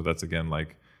person? But that's again,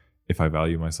 like, if I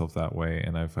value myself that way,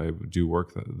 and if I do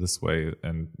work this way,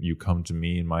 and you come to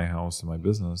me in my house, in my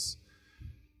business,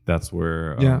 that's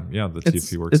where the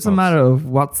TFP works. It's a matter of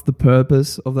what's the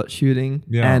purpose of that shooting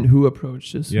and who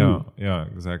approaches who. Yeah,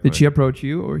 exactly. Did she approach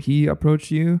you, or he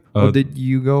approached you, or did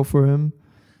you go for him?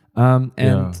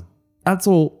 And that's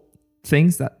all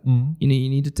things that you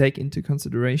need to take into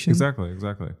consideration. Exactly.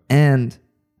 And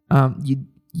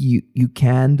you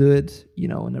can do it,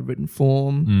 in a written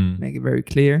form, make it very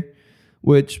clear,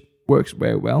 which works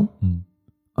very well.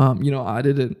 I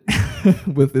did it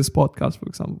with this podcast, for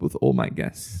example, with all my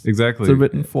guests. Exactly. It's a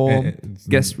written form,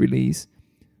 guest release,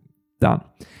 done.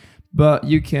 But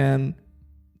you can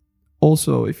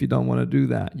also, if you don't want to do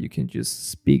that, you can just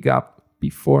speak up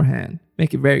beforehand,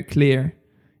 make it very clear.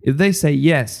 If they say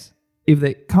yes, if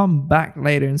they come back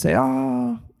later and say,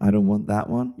 I don't want that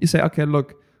one, you say, okay,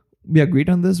 look, we agreed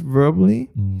on this verbally.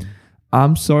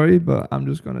 I'm sorry, but I'm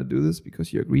just going to do this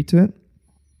because you agreed to it.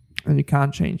 And you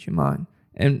can't change your mind.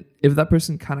 And if that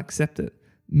person can't accept it,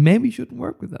 maybe you shouldn't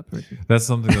work with that person. That's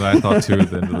something that I thought too at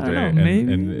the end of the day.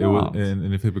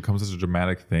 And if it becomes such a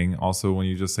dramatic thing, also when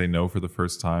you just say no for the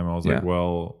first time, I was like,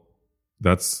 well,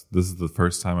 this is the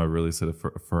first time I really said a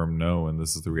firm no, and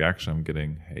this is the reaction I'm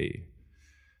getting. Hey,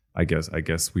 I guess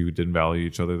we didn't value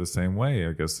each other the same way.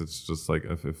 I guess it's just like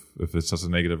if it's just a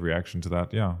negative reaction to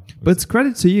that, yeah. But it's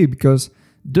credit to you, because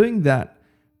doing that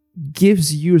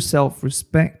gives you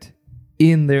self-respect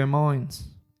in their minds.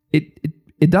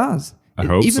 It does. I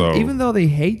hope so. Even though they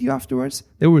hate you afterwards,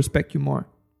 they will respect you more.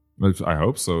 I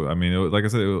hope so. I mean, like I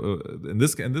said, in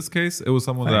this case, it was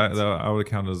someone that I would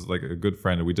count as like a good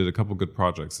friend. We did a couple good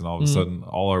projects, and all of a sudden,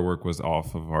 all our work was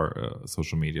off of our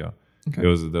social media. Okay. There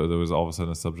was all of a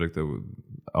sudden a subject that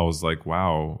I was like,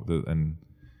 wow, and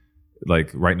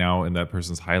like right now in that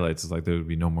person's highlights is like there would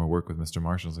be no more work with Mr.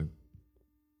 Marshall. I was like,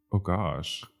 oh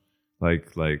gosh.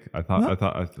 Like I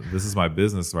thought this is my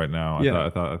business right now. I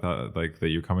thought like that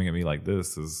you're coming at me like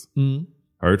this is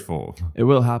hurtful. It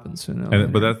will happen sooner.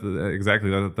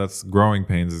 But that's growing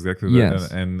pains. Exactly. Yes.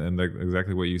 And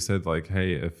exactly what you said. Like,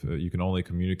 hey, if you can only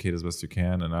communicate as best you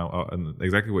can, and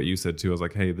exactly what you said too. I was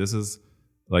like, hey, this is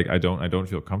like I don't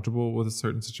feel comfortable with a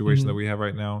certain situation that we have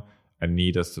right now. I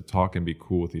need us to talk and be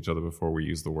cool with each other before we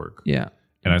use the work. Yeah.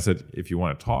 And I said, if you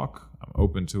want to talk, I'm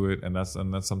open to it. And that's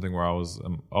something where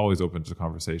I'm always open to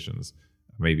conversations.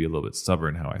 Maybe a little bit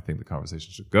stubborn how I think the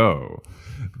conversation should go,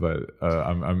 but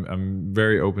I'm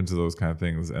very open to those kind of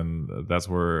things. And that's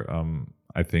where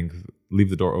I think leave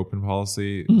the door open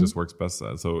policy just works best.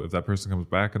 So if that person comes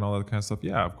back and all that kind of stuff,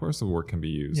 yeah, of course the work can be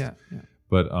used. Yeah.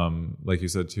 But like you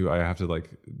said too, I have to like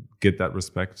get that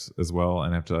respect as well,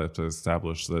 and I have to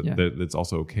establish that it's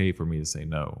also okay for me to say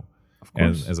no.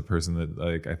 And as a person that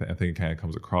like I think it kind of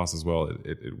comes across as well,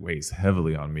 it weighs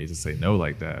heavily on me to say no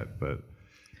like that. But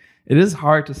it is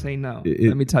hard to say no.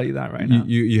 Let me tell you that right now.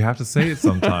 You have to say it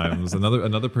sometimes.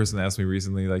 Another person asked me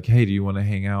recently, like, hey, do you want to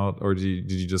hang out, or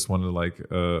did you just want to like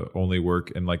only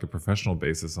work in like a professional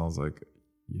basis? And I was like,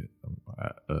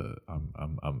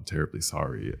 I'm terribly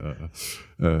sorry.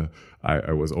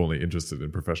 I was only interested in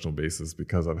professional basis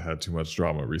because I've had too much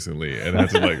drama recently, and I had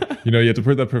to like, you have to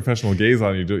put that professional gaze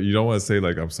on you. You don't want to say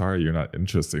like, I'm sorry, you're not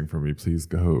interesting for me. Please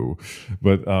go.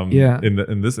 But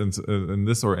in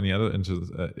this or any other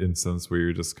instance where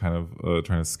you're just kind of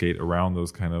trying to skate around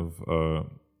those kind of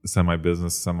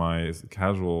semi-business,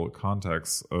 semi-casual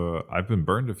contexts, I've been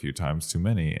burned a few times, too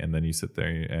many, and then you sit there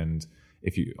and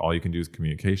if all you can do is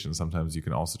communication, sometimes you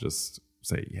can also just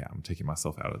say, yeah, I'm taking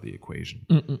myself out of the equation.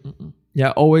 Yeah,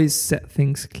 always set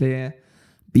things clear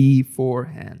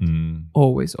beforehand.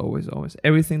 Always.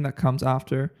 Everything that comes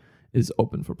after is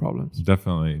open for problems.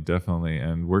 Definitely.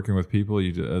 And working with people,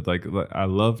 you like I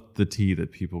love the tea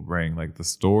that people bring, like the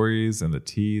stories and the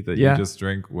tea that you just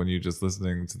drink when you're just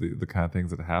listening to the kind of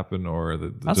things that happen, or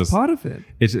that's just part of it.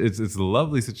 It's a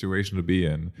lovely situation to be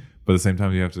in, but at the same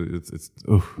time you have to.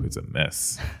 It's a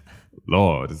mess.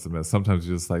 Lord, it's a mess. Sometimes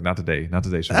you're just like, not today,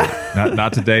 Siobhan.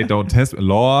 not today. Don't test me,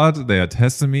 Lord. They are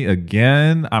testing me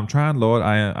again. I'm trying, Lord.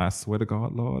 I swear to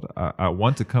God, Lord. I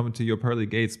want to come into your pearly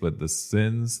gates, but the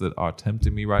sins that are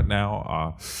tempting me right now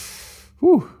are,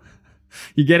 whew.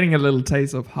 You're getting a little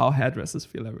taste of how hairdressers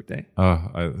feel every day.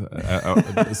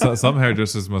 Some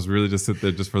hairdressers must really just sit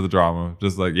there just for the drama.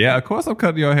 Just like, yeah, of course I'm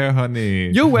cutting your hair,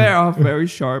 honey. You wear very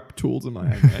sharp tools in my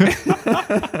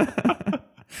hand.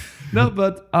 No,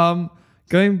 but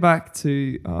going back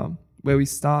to where we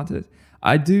started,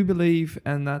 I do believe,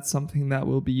 and that's something that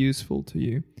will be useful to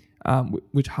you,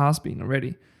 which has been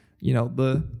already,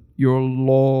 your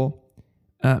law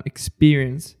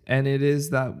experience, and it is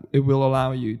that it will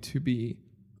allow you to be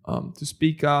to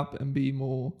speak up and be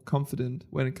more confident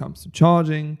when it comes to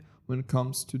charging, when it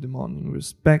comes to demanding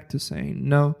respect, to saying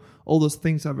no. All those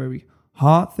things are very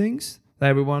hard things that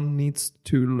everyone needs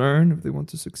to learn if they want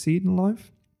to succeed in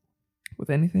life. With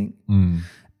anything,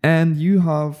 and you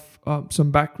have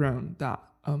some background that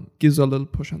gives a little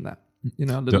push on that,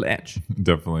 a little edge.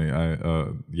 Definitely,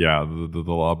 the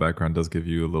law background does give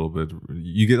you a little bit.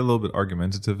 You get a little bit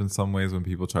argumentative in some ways when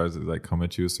people try to like come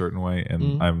at you a certain way,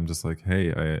 and I'm just like,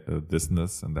 hey, I this and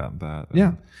this and that and that.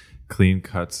 Yeah, clean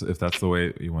cuts. If that's the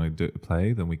way you want to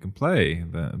play, then we can play.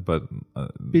 But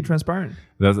be transparent.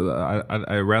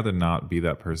 I rather not be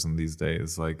that person these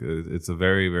days. Like it's a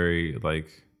very, very like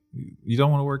you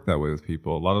don't want to work that way with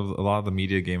people. A lot of the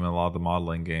media game and a lot of the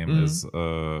modeling game is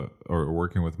or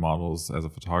working with models as a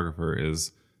photographer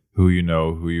is who you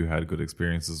know, who you had good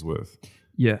experiences with.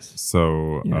 Yes.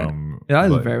 So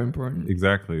that is very important.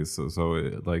 Exactly. So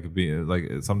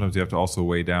sometimes you have to also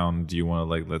weigh down, do you want to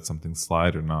like let something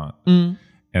slide or not?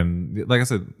 And like I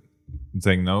said,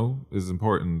 saying no is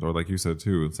important, or like you said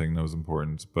too, saying no is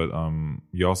important. But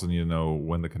you also need to know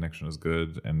when the connection is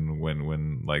good and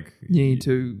when like you need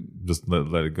to just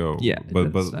let it go. Yeah.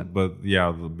 But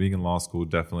yeah, being in law school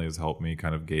definitely has helped me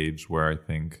kind of gauge where I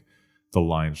think the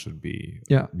line should be.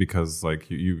 Yeah. Because like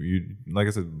you like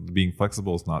I said, being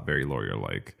flexible is not very lawyer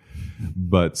like,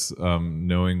 but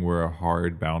knowing where a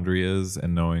hard boundary is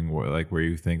and knowing where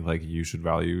you think like you should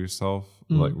value yourself.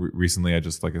 Like recently I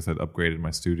just, like I said, upgraded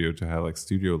my studio to have like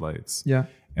studio lights. Yeah.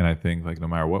 And I think like no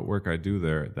matter what work I do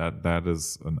there, that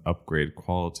is an upgrade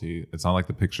quality. It's not like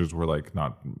the pictures were like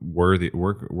not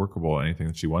workable or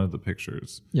anything. She wanted the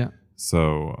pictures. Yeah.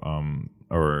 So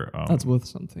that's worth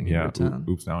something. Yeah.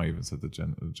 Oops. Now I even said the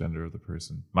gender of the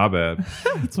person. My bad.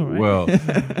 It's all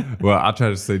right. Well, I'll try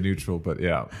to stay neutral, but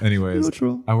yeah. Anyways,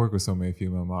 neutral. I work with so many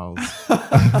female models.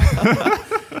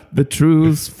 The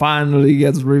truth finally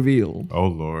gets revealed. Oh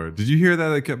Lord! Did you hear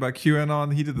that about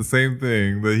QAnon? He did the same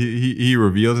thing, but he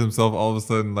revealed himself all of a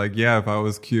sudden. Like, yeah, if I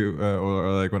was Q,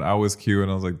 or like when I was Q,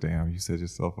 and I was like, damn, you set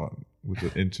yourself on with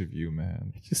the interview,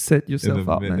 man. You set yourself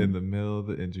up, man. In the middle of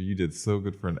the interview, you did so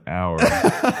good for an hour.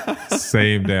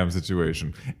 Same damn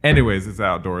situation. Anyways, it's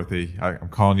out, Dorothy. I'm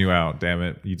calling you out. Damn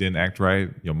it, you didn't act right.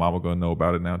 Your mama gonna know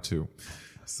about it now too.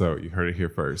 So you heard it here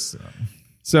first.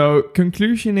 So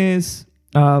conclusion is.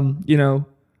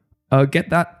 Get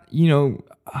that,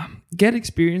 get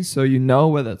experience so you know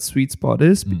where that sweet spot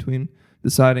is between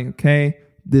deciding, okay,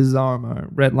 these are my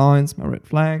red lines, my red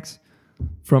flags.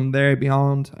 From there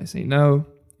beyond, I say no.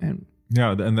 And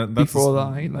that's before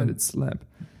I let it slip.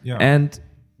 Yeah. And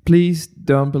please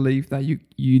don't believe that you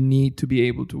need to be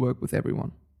able to work with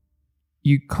everyone.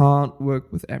 You can't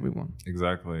work with everyone.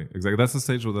 Exactly. That's the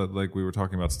stage that, like we were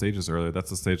talking about stages earlier.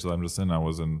 That's the stage that I'm just in. I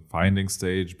was in finding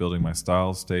stage, building my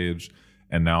style stage,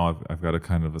 and now I've got a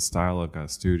kind of a style. I've got a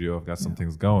studio. I've got some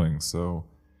things going. So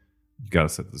you got to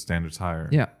set the standards higher.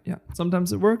 Yeah.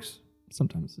 Sometimes it works.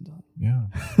 Sometimes it doesn't. Yeah,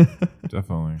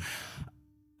 definitely.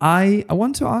 I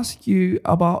want to ask you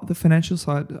about the financial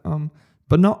side,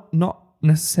 but not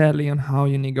necessarily on how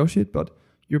you negotiate, but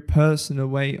your personal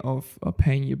way of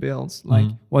paying your bills. Like,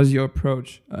 what's your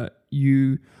approach?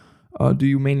 Do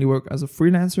you mainly work as a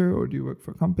freelancer or do you work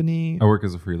for a company? I work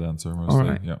as a freelancer mostly. All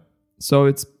right. Yeah. So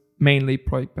it's mainly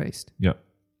project based. Yeah.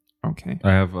 Okay.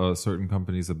 I have certain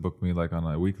companies that book me like on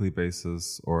a weekly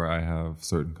basis, or I have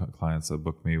certain clients that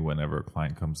book me whenever a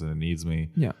client comes in and needs me.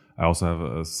 Yeah. I also have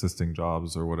assisting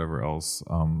jobs or whatever else.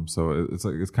 So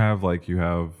it's kind of like you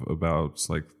have about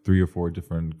like 3 or 4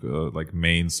 different like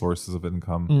main sources of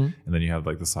income, and then you have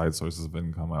like the side sources of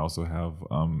income. I also have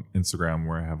Instagram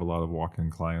where I have a lot of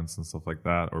walk-in clients and stuff like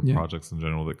that, or projects in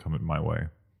general that come in my way.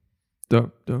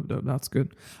 Dope. That's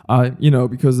good.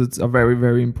 Because it's a very,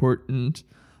 very important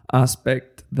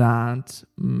aspect that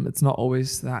it's not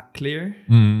always that clear.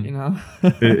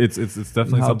 It's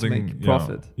definitely how something to make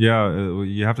profit. You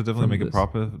have to definitely make a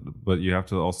profit, but you have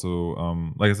to also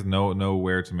like I said, know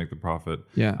where to make the profit.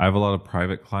 I have a lot of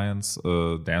private clients,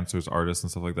 dancers, artists,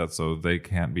 and stuff like that, so they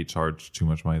can't be charged too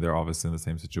much money. They're obviously in the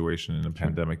same situation in a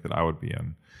pandemic that I would be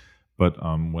in. But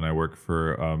when I work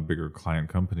for bigger client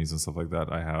companies and stuff like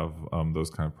that, I have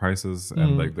those kind of prices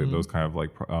and those kind of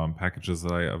like packages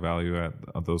that I value at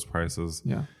those prices.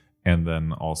 Yeah. And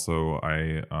then also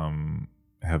I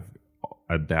have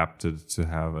adapted to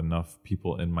have enough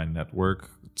people in my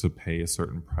network to pay a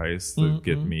certain price that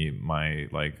get me my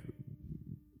like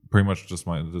pretty much just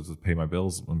pay my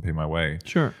bills and pay my way.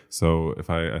 Sure. So if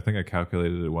I think I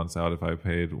calculated it once out, if I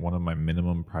paid one of my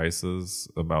minimum prices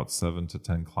about 7 to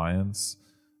 10 clients,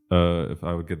 if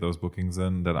I would get those bookings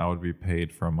in, then I would be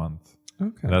paid for a month.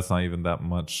 Okay. And that's not even that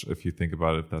much if you think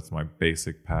about it. If that's my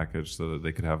basic package, so that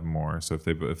they could have more. So if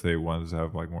they wanted to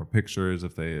have like more pictures,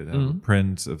 if they have a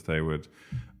print, if they would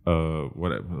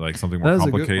like something more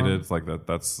complicated, it's like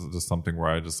that's just something where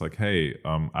I just like, hey,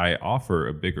 I offer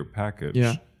a bigger package.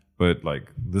 Yeah. But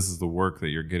like this is the work that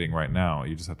you're getting right now.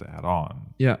 You just have to add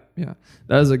on. Yeah.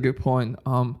 That is a good point.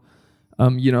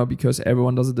 Because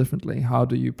everyone does it differently. How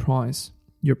do you price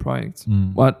your projects?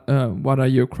 What are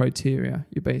your criteria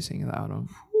you're basing that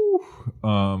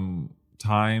on?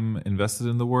 time invested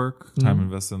in the work, time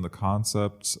invested in the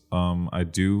concept. I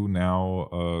do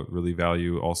now really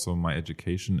value also my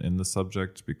education in the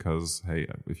subject, because hey,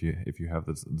 if you have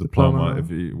this diploma,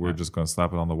 we're just going to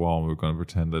slap it on the wall and we're going to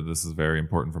pretend that this is very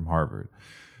important from Harvard.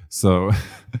 So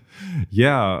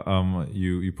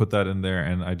you put that in there,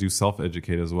 and I do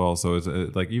self-educate as well. So it's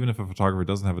like, even if a photographer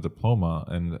doesn't have a diploma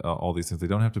and all these things, they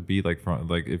don't have to be like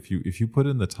if you put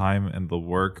in the time and the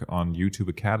work on YouTube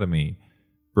Academy,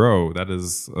 bro, that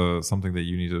is something that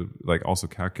you need to like also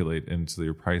calculate into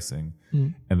your pricing.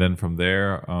 And then from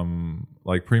there,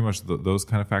 like pretty much those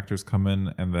kind of factors come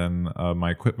in, and then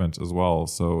my equipment as well.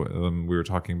 So we were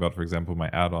talking about, for example, my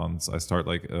add-ons. I start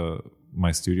like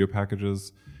my studio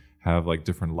packages have like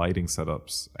different lighting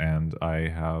setups, and I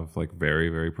have like very,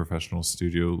 very professional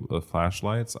studio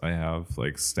flashlights. I have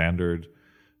like standard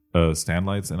stand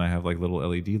lights, and I have like little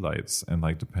LED lights, and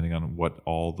like depending on what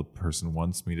all the person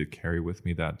wants me to carry with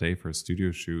me that day for a studio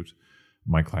shoot,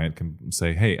 my client can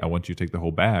say, hey, I want you to take the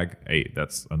whole bag. Hey,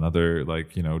 that's another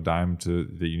like, you know, dime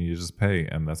that you need to just pay.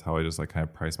 And that's how I just like kind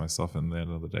of price myself in the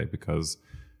end of the day, because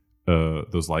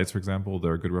those lights, for example,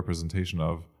 they're a good representation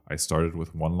of, I started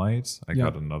with one light, I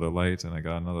got another light, and I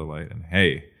got another light. And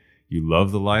hey, you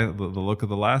love the light, the look of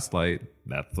the last light,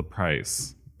 that's the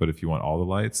price. But if you want all the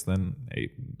lights, then hey,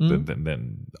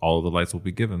 then all of the lights will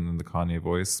be given in the Kanye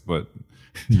voice. But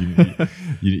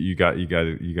you got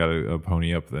to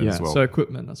pony up then as well. So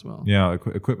equipment as well. Yeah,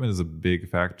 equipment is a big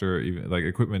factor. Even like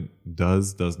equipment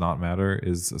does not matter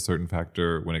is a certain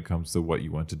factor when it comes to what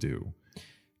you want to do.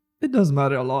 It does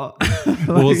matter a lot.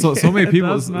 Well, so many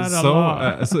people.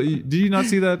 Did you not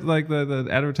see that like the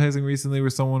advertising recently where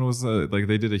someone was like,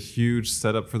 they did a huge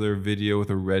setup for their video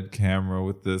with a red camera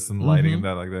with this and lighting and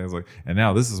that like that. It's like, and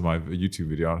now this is my YouTube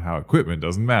video on how equipment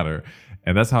doesn't matter.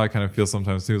 And that's how I kind of feel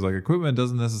sometimes too. Is like equipment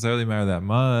doesn't necessarily matter that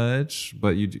much,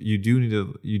 but you do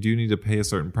need to pay a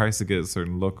certain price to get a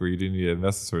certain look, or you do need to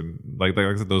invest a certain like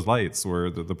I said, those lights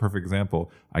were the perfect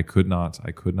example. I could not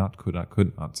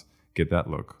get that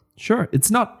look. Sure, it's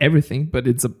not everything, but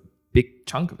it's a big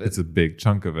chunk of it. It's a big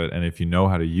chunk of it. And if you know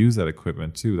how to use that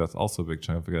equipment too, that's also a big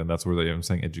chunk of it. And that's where I'm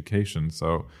saying education.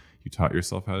 So you taught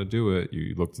yourself how to do it.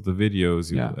 You looked at the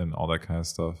videos and all that kind of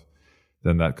stuff.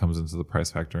 Then that comes into the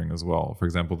price factoring as well. For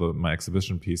example, my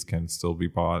exhibition piece can still be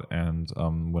bought. And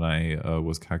when I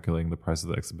was calculating the price of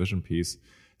the exhibition piece,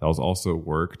 that was also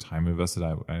work, time invested.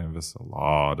 I invested a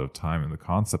lot of time in the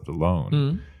concept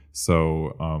alone.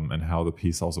 So, and how the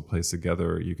piece also plays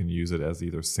together, you can use it as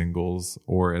either singles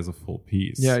or as a full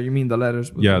piece. Yeah, you mean the letters?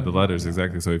 Yeah, the letters,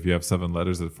 exactly. So if you have 7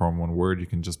 letters that form one word, you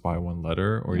can just buy one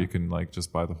letter, or you can like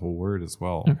just buy the whole word as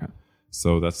well. Okay.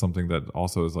 So that's something that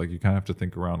also is like, you kind of have to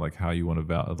think around like how you want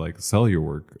to like sell your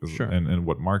work and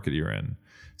what market you're in.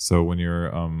 So when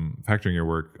you're factoring your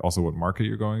work, also what market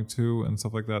you're going to and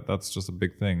stuff like that, that's just a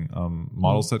big thing.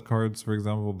 Model set cards, for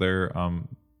example, they're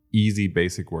easy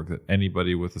basic work that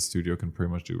anybody with a studio can pretty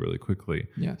much do really quickly.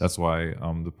 Yes. That's why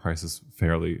the price is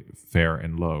fairly fair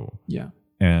and low. Yeah.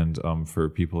 And for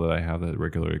people that I have that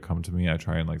regularly come to me, I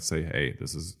try and like say, hey,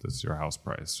 this is your house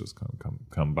price. Just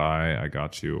come by, I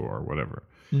got you, or whatever.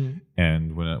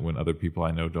 And when other people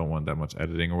I know don't want that much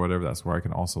editing or whatever, that's where I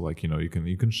can also like, you know, you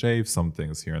can shave some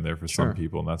things here and there for some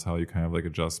people, and that's how you kind of like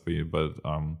adjust. But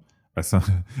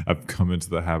I've come into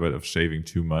the habit of shaving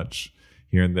too much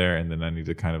here and there, and then I need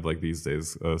to kind of like these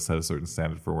days set a certain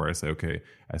standard for where I say, okay,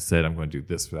 I said I'm going to do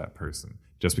this for that person.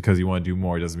 Just because you want to do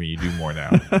more doesn't mean you do more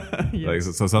now. Like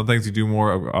so some things you do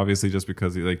more obviously just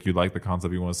because you like the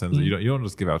concept, you want to send. You don't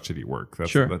just give out shitty work.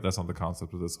 That's not the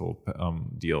concept of this whole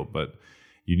deal. But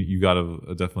you got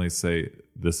to definitely say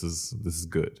this is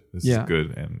good. This is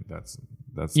good, and that's.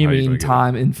 You mean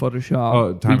time in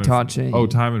Photoshop, retouching?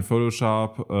 Time in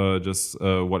Photoshop. Just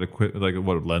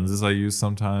what lenses I use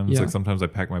sometimes. Like sometimes I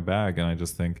pack my bag and I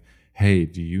just think, hey,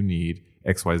 do you need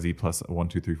XYZ plus 1,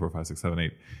 2, 3, 4, 5, 6, 7,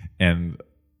 8? And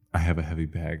I have a heavy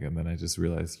bag, and then I just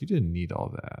realized you didn't need all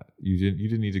that. You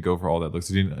didn't need to go for all that looks.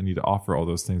 You didn't need to offer all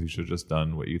those things. You should have just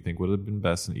done what you think would have been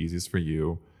best and easiest for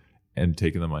you, and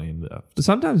taking the money and left. But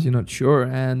sometimes you're not sure,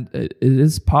 and it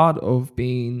is part of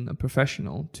being a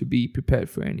professional to be prepared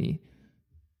for any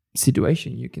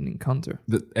situation you can encounter.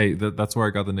 That's where I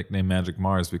got the nickname Magic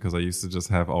Mars, because I used to just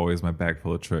have always my bag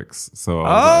full of tricks. So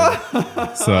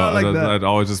I'd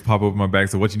always just pop open my bag.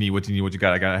 So what you need, what you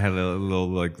got? I had a little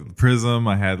like prism.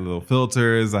 I had little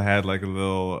filters. I had like a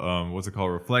little what's it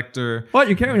called, reflector. What,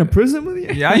 you're carrying a prism with you?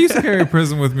 Yeah, I used to carry a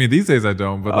prism with me. These days I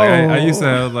don't. But like I used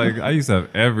to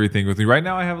have everything with me. Right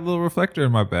now I have a little reflector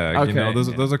in my bag. Okay, you know,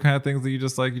 those are kind of things that you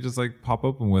just pop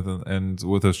open with. And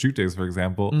with those shoot days, for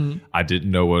example, I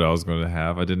didn't know what what I was going to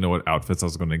have. I didn't know what outfits I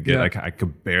was going to get. Yeah. I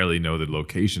could barely know the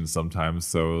location sometimes.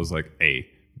 So it was like, hey,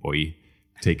 boy,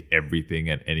 take everything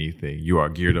and anything. You are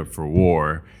geared up for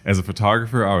war. As a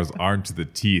photographer, I was armed to the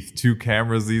teeth. 2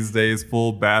 cameras these days,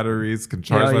 full batteries, can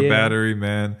charge my battery,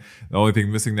 man. The only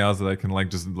thing missing now is that I can like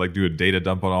just like do a data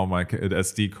dump on all my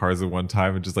SD cards at one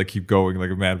time and just like keep going like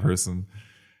a mad person.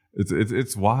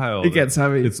 It's wild. It gets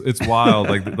heavy. It's wild.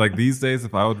 like these days,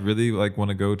 if I would really like want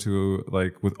to go to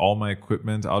like with all my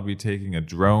equipment, I would be taking a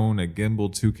drone, a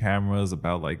gimbal, 2 cameras,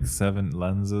 about like 7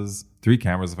 lenses, 3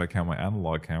 cameras if I count my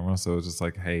analog camera. So it's just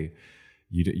like, hey,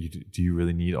 do you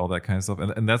really need all that kind of stuff?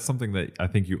 And that's something that I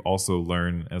think you also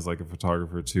learn as like a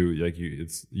photographer too. Like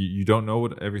you don't know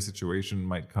what every situation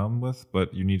might come with,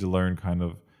 but you need to learn kind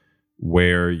of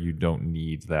where you don't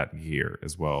need that gear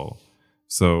as well.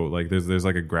 So like there's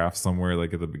like a graph somewhere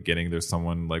like at the beginning there's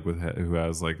someone like who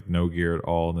has like no gear at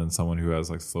all, and then someone who has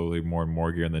like slowly more and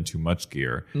more gear, and then too much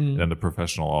gear, and then the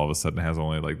professional all of a sudden has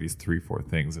only like these 3-4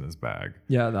 things in his bag.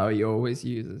 Yeah, that he always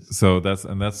uses. So that's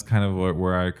kind of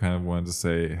where I kind of wanted to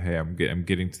say, hey, I'm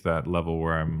getting to that level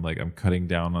where I'm cutting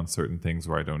down on certain things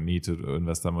where I don't need to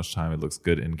invest that much time. It looks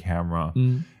good in camera.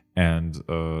 And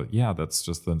that's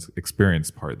just the experience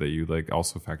part that you like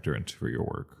also factor into for your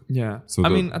work. Yeah. So I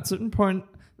mean, at a certain point,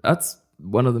 that's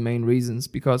one of the main reasons,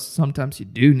 because sometimes you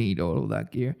do need all of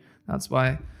that gear. That's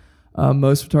why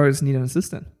most photographers need an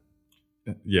assistant.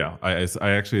 Yeah. I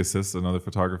actually assist another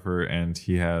photographer, and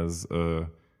he has a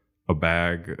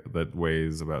bag that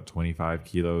weighs about 25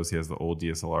 kilos. He has the old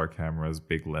DSLR cameras,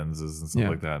 big lenses and stuff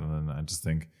like that. And then I just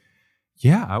think,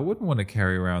 yeah, I wouldn't want to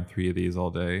carry around 3 of these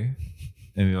all day.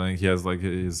 And like he has like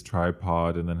his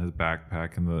tripod and then his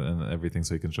backpack and everything,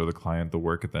 so he can show the client the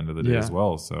work at the end of the day as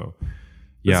well. So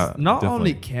yeah, it's not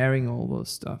only carrying all those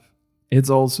stuff, it's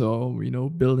also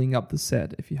building up the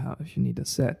set if you need a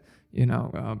set.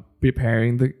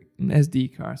 Preparing the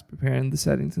SD cards, preparing the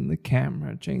settings in the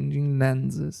camera, changing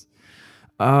lenses.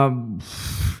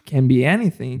 Can be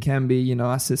anything. It can be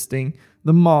assisting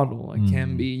the model. It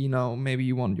can be maybe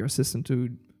you want your assistant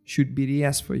to shoot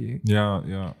BDS for you.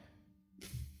 Yeah.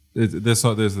 There's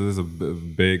a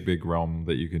big realm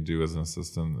that you can do as an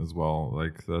assistant as well.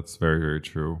 Like that's very, very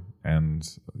true, and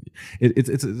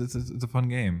it's a fun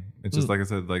game. It's just like I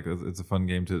said, like it's a fun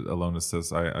game to alone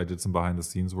assist. I did some behind the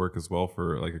scenes work as well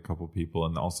for like a couple people,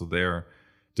 and also there,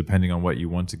 depending on what you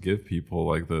want to give people,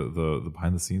 like the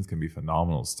behind the scenes can be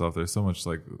phenomenal stuff. There's so much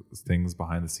like things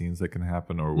behind the scenes that can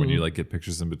happen, or when you like get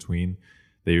pictures in between,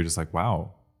 that you're just like,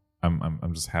 wow,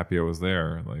 I'm just happy I was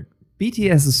there, like.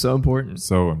 BTS is so important.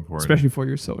 So important. Especially for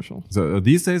your social. So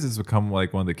these days it's become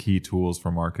like one of the key tools for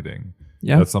marketing.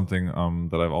 Yeah. That's something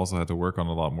that I've also had to work on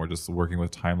a lot more, just working with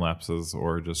time lapses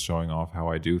or just showing off how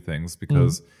I do things,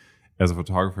 because as a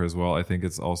photographer as well, I think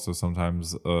it's also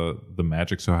sometimes the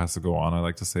magic show has to go on, I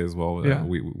like to say as well. Yeah.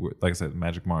 We like I said,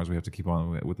 Magic Mars, we have to keep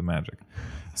on with the magic.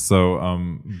 So,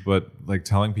 but like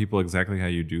telling people exactly how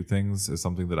you do things is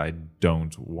something that I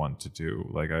don't want to do.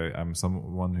 Like I'm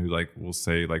someone who like will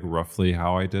say like roughly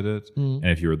how I did it. And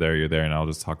if you were there, you're there, and I'll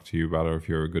just talk to you about it, or if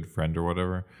you're a good friend or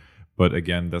whatever. But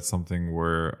again, that's something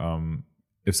where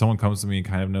if someone comes to me and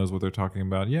kind of knows what they're talking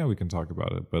about, yeah, we can talk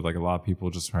about it. But like a lot of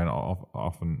people just trying to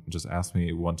often just ask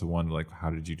me one-to-one, like, how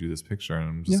did you do this picture? And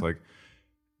I'm just like,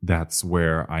 that's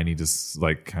where I need to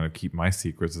like kind of keep my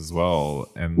secrets as well.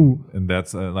 And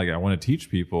that's like, I want to teach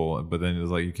people, but then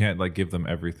it's like, you can't like give them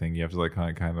everything. You have to like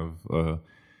kind of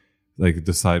like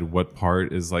decide what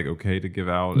part is like okay to give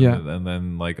out. And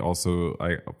then like also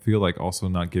I feel like also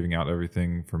not giving out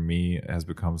everything for me has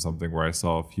become something where I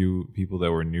saw a few people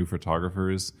that were new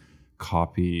photographers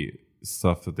copy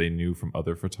stuff that they knew from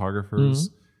other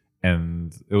photographers.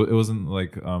 And it wasn't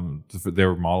like they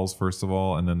were models first of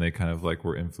all, and then they kind of like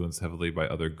were influenced heavily by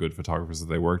other good photographers that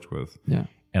they worked with.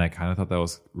 And I kind of thought that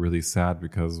was really sad,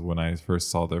 because when I first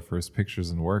saw their first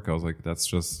pictures and work, I was like, that's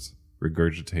just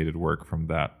regurgitated work from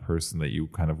that person that you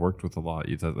kind of worked with a lot.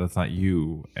 That's not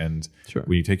you. And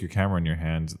when you take your camera in your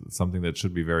hand, something that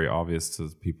should be very obvious to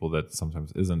people that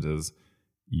sometimes isn't is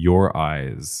your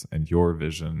eyes and your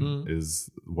vision is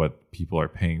what people are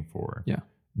paying for.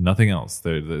 Nothing else.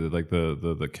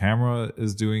 The camera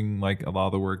is doing like a lot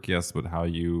of the work, yes, but how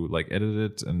you like edit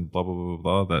it and blah blah blah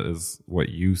blah, that is what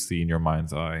you see in your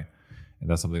mind's eye. And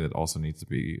that's something that also needs to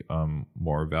be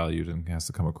more valued and has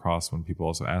to come across when people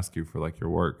also ask you for like your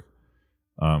work.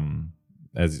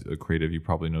 As a creative, you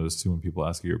probably know this too. When people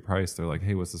ask you your price, they're like,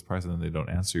 "Hey, what's this price?" And then they don't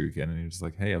answer you again, and you're just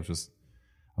like, "Hey, I was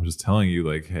I'm just telling you,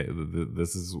 like, hey,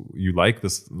 this is, you like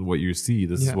this, what you see,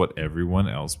 this is what everyone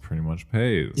else pretty much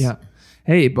pays. Yeah.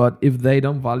 Hey, but if they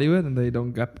don't value it and they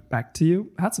don't get back to you,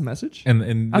 that's a message.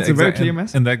 And that's a very clear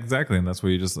message. And exactly. And that's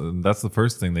where that's the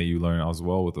first thing that you learn as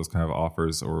well with those kind of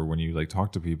offers, or when you like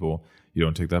talk to people, you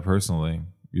don't take that personally.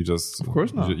 You just, of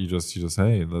course not. You just,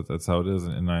 hey, that's how it is.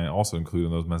 And I also include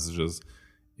in those messages,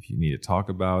 if you need to talk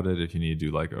about it, if you need to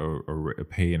do like a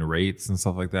pay in rates and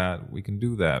stuff like that, we can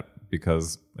do that,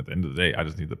 because at the end of the day, I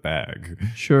just need the bag.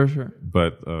 Sure.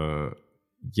 But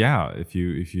yeah, if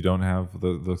you don't have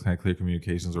those kind of clear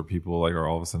communications, or people like are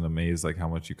all of a sudden amazed like how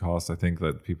much you cost, I think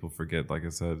that people forget, like I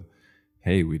said,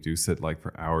 hey, we do sit like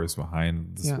for hours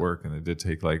behind this work, and it did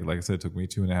take like I said, it took me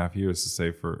 2.5 years to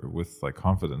say with like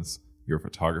confidence, you're a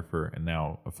photographer and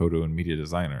now a photo and media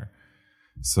designer.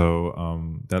 So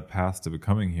that path to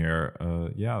becoming here,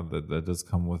 that does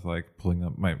come with like pulling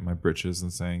up my britches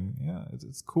and saying, yeah,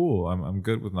 it's cool. I'm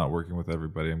good with not working with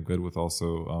everybody. I'm good with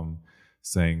also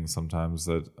saying sometimes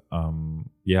that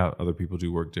other people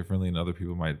do work differently, and other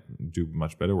people might do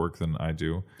much better work than I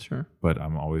do. Sure. But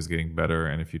I'm always getting better,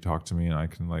 and if you talk to me, and I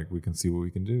can we can see what we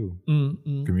can do.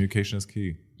 Communication is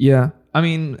key. Yeah, I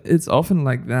mean, it's often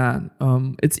like that.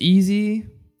 It's easy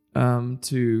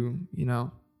to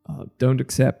don't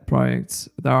accept projects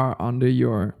that are under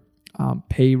your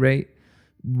pay rate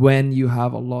when you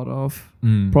have a lot of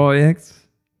projects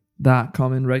that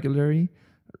come in regularly.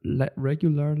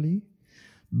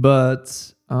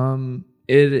 But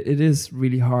it is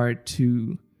really hard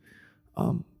to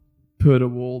put a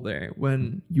wall there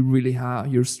when you really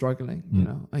you're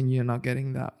struggling, and you're not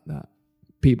getting that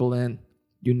people in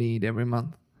you need every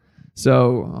month.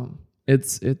 So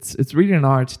it's really an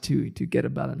art to get a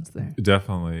balance there.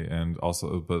 Definitely. And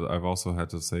also, but I've also had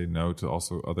to say no to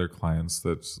also other clients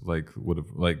that would have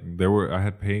I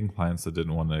had paying clients that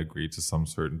didn't want to agree to some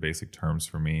certain basic terms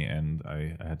for me, and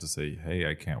I had to say, hey,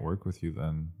 I can't work with you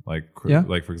then. Like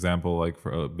for example,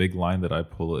 for a big line that I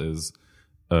pull is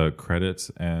credit,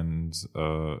 and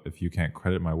if you can't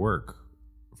credit my work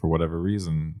for whatever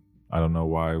reason, I don't know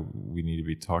why we need to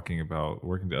be talking about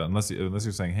working together, unless you're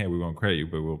saying, hey, we won't credit you,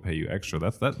 but we'll pay you extra.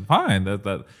 That's fine.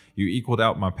 That you equaled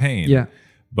out my pain. Yeah.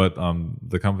 But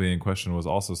the company in question was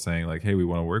also saying hey, we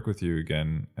want to work with you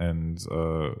again, and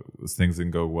things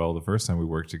didn't go well the first time we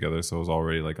worked together, so it was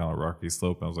already on a rocky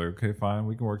slope. And I was like, okay, fine,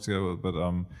 we can work together, but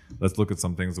let's look at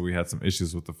some things that we had some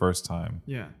issues with the first time.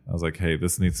 Yeah. I was like, hey,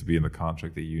 this needs to be in the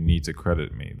contract that you need to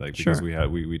credit me, because sure.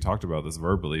 we talked about this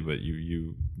verbally, but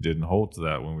you didn't hold to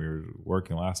that when we were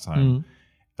working last time.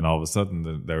 And all of a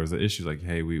sudden there was an issue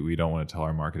hey, we don't want to tell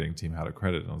our marketing team how to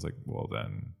credit. And I was like, well,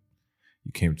 then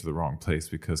you came to the wrong place,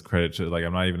 because credit should,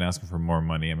 I'm not even asking for more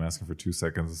money. I'm asking for 2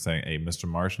 seconds of saying, hey, Mr.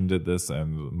 Martian did this,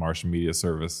 and Martian Media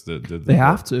Service did They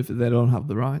have to if they don't have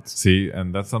the rights. See,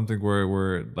 and that's something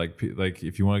where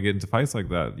if you want to get into fights like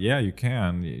that, yeah, you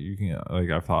can. You can.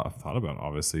 I've thought about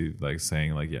obviously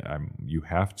saying you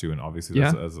have to, and obviously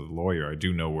as a lawyer, I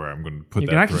do know where I'm going to put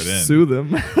that thread in. You can sue them.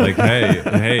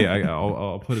 hey,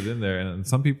 I'll put it in there. And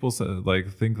some people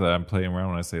think that I'm playing around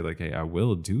when I say hey, I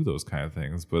will do those kind of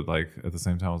things, but at the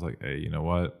same time, I was like, hey, you know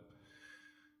what?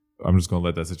 I'm just going to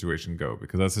let that situation go,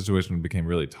 because that situation became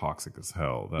really toxic as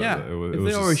hell. If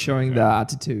they're already showing that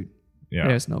attitude,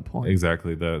 there's no point.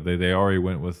 Exactly. They already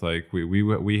went with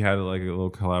we had a little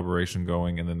collaboration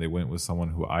going, and then they went with someone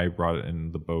who I brought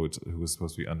in the boat, who was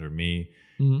supposed to be under me,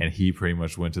 and he pretty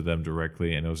much went to them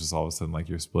directly, and it was just all of a sudden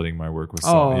you're splitting my work with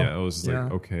someone. Yeah, it was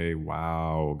just okay,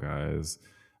 wow, guys.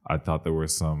 I thought there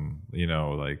was some,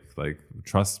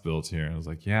 trust built here. And I was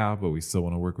like, yeah, but we still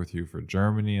want to work with you for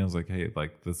Germany. And I was like, hey,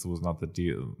 this was not the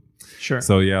deal. Sure.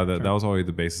 So that was always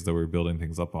the basis that we were building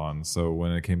things up on. So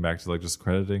when it came back to just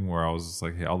crediting, where I was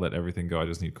just hey, I'll let everything go, I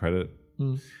just need credit.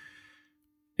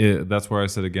 That's where I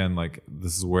said again,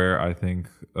 this is where I think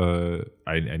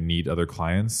I need other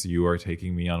clients. You are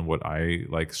taking me on what I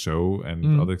show,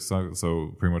 and other stuff.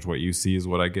 So pretty much what you see is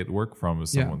what I get work from.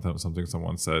 Is something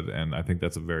someone said, and I think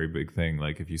that's a very big thing.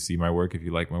 If you see my work, if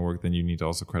you like my work, then you need to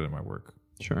also credit my work.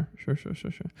 Sure.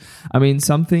 I mean,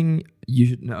 something you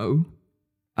should know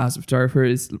as a photographer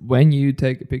is when you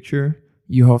take a picture,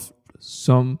 you have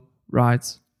some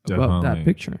rights about that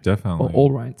picture. Definitely, or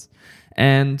all rights.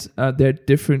 And there are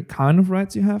different kind of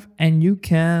rights you have, and you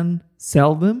can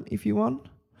sell them if you want,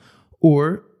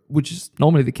 or which is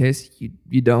normally the case,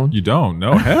 you don't. You don't?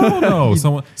 No, hell no.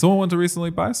 Someone wanted to recently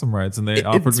buy some rights, and they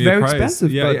offered me a price.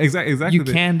 Expensive, yeah, exactly. You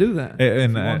can do that.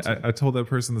 And I told that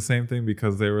person the same thing,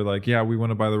 because they were like, "Yeah, we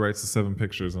want to buy the rights to 7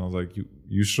 pictures," and I was like,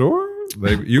 "You sure?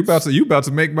 You about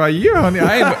to make my year, honey?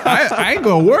 I ain't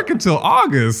gonna work until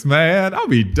August, man. I'll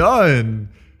be done."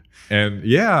 And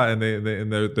yeah, and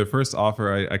their first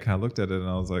offer, I kind of looked at it and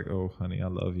I was like, oh, honey, I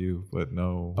love you, but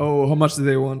no. Oh, how much did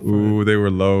they want? Ooh, they were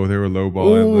low. They were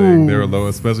lowballing. They were low,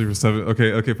 especially for 7.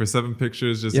 Okay, for 7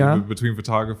 pictures, just between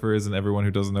photographers and everyone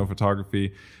who doesn't know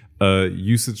photography.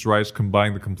 Usage rights,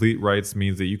 combining the complete rights,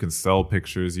 means that you can sell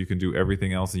pictures, you can do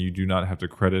everything else, and you do not have to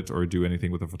credit or do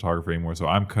anything with the photographer anymore. So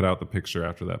I'm cut out the picture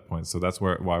after that point. So that's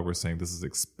why we're saying this is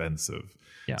expensive.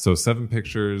 Yeah. So 7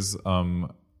 pictures.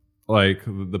 Like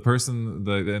the person,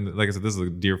 and like I said, this is a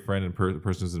dear friend and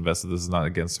person who's invested. This is not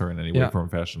against her in any way, form,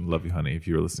 fashion. Love you, honey, if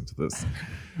you were listening to this.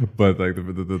 But like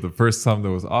the first sum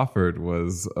that was offered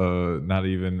was not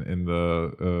even in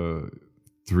the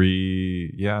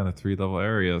 3 level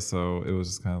area. So it was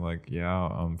just kind of like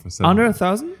for 7 under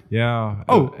 1,000. Yeah.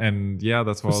 And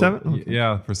that's why. For 7. Okay.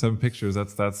 Yeah, for 7 pictures.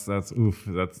 That's oof.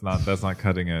 That's not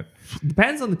cutting it.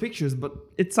 Depends on the pictures, but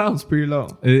it sounds pretty low.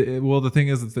 Well, the thing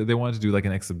is that they wanted to do like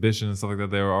an exhibition and stuff like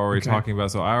that. They were already talking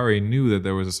about. So I already knew that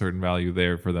there was a certain value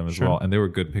there for them as well, and they were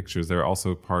good pictures. They were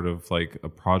also part of like a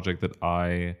project that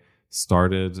I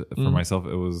started for myself.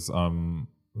 It was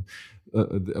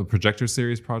a projector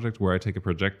series project where I take a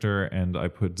projector and I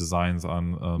put designs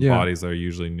on bodies that are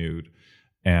usually nude.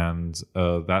 And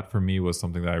that for me was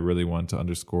something that I really wanted to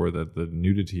underscore, that the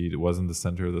nudity wasn't the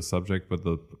center of the subject, but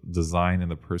the design and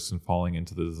the person falling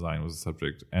into the design was the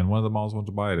subject. And one of the models wanted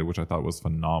to buy it, which I thought was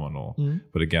phenomenal.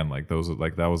 But again, like that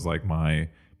was like my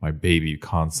baby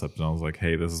concept. And I was like,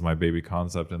 hey, this is my baby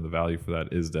concept. And the value for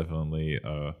that is definitely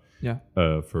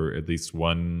for at least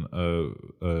one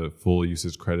full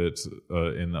usage credit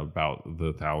in about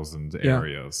the 1,000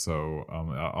 area. So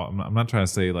I'm not trying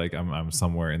to say like I'm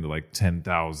somewhere in the like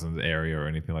 10,000 area or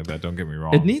anything like that. Don't get me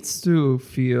wrong. It needs to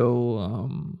feel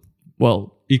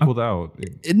equaled out.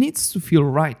 It needs to feel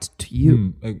right to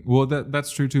you. Well,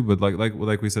 that's true too. But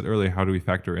like we said earlier, how do we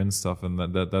factor in stuff? And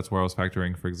that's where I was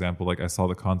factoring. For example, like I saw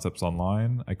the concepts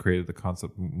online. I created the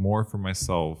concept more for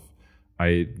myself.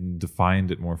 I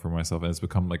defined it more for myself, and it's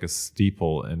become like a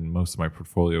staple in most of my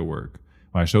portfolio work.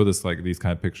 When I show these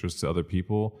kind of pictures to other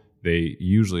people, they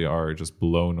usually are just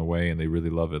blown away and they really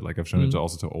love it. Like I've shown it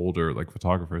also to older like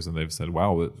photographers, and they've said,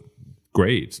 "Wow,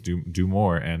 great, do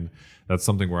more." And that's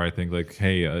something where I think like,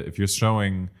 hey, if you're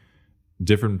showing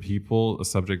different people a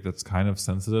subject that's kind of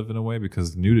sensitive in a way,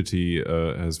 because nudity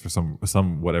has for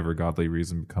some whatever godly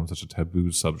reason become such a taboo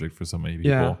subject for so many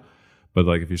people. Yeah. But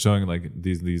like if you're showing like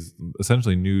these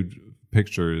essentially nude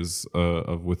pictures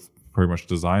with pretty much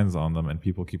designs on them, and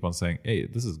people keep on saying, "Hey,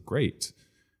 this is great,"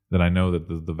 then I know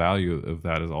that the value of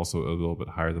that is also a little bit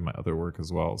higher than my other work as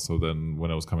well. So then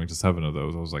when I was coming to 7 of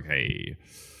those, I was like, "Hey,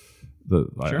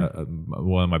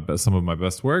 some of my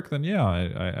best work." Then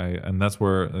I and that's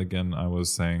where again I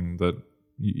was saying that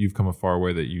you've come a far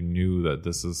way, that you knew that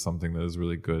this is something that is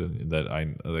really good, and that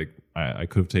I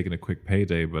could have taken a quick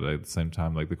payday, but at the same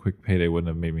time, like the quick payday wouldn't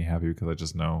have made me happy, because I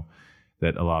just know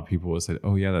that a lot of people would say,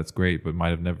 "Oh yeah, that's great," but might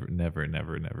have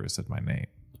never said my name.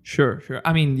 Sure.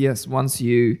 I mean, yes, once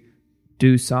you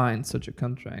do sign such a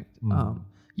contract,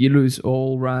 you lose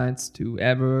all rights to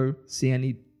ever see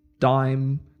any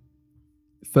dime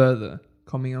further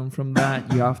coming on from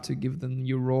that. You have to give them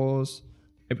your raws,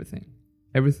 everything.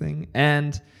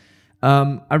 And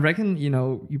I reckon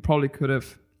you probably could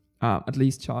have at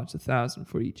least charged 1,000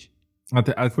 for each.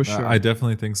 For sure. I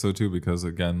definitely think so too, because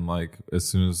again, like as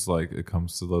soon as like it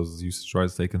comes to those usage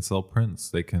rights, they can sell prints,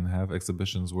 they can have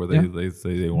exhibitions where they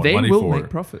say they want money for. They will make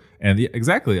profit. And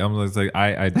exactly, I'm like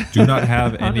I do not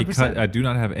have any cut. I do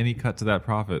not have any cut to that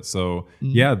profit. So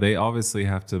they obviously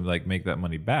have to like make that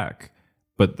money back.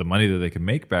 But the money that they can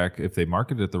make back, if they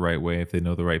market it the right way, if they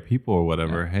know the right people or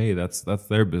whatever, hey, that's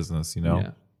their business,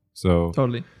 Yeah. So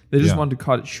totally, they just want to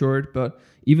cut it short. But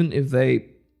even if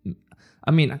they, I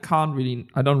mean, I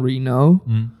don't really know.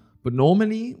 But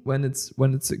normally, when it's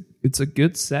a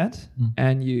good set,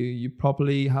 and you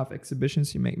properly have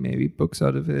exhibitions, you make maybe books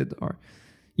out of it, or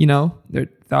there are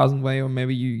 1,000 way, or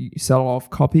maybe you sell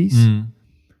off copies.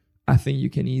 I think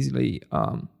you can easily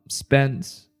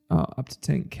spend up to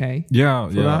 10K.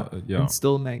 And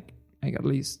still make at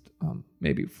least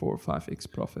maybe 4 or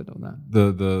 5x profit on that.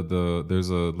 There's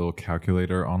a little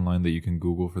calculator online that you can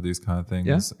Google for these kind of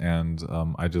things. And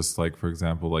I just like, for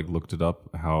example, like looked it up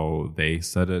how they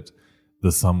said it.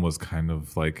 The sum was kind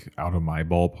of like out of my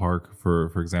ballpark.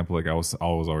 For example, like I was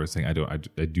always saying,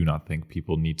 I do not think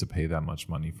people need to pay that much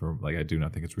money for, like, I do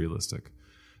not think it's realistic.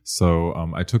 So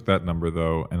I took that number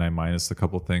though, and I minused a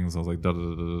couple things. I was like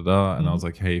and I was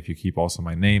like, hey, if you keep also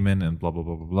my name in and blah blah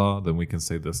blah blah blah, then we can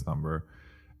say this number.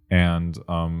 And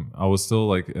I was still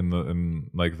like in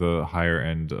the higher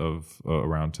end of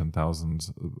around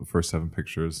 10,000 for 7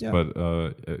 pictures. Yeah. But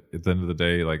at the end of the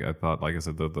day, like I thought, like I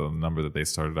said, the number that they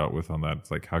started out with on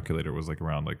that like calculator was like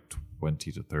around like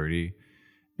 20 to 30.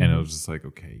 And it was just like,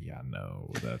 okay, yeah, no,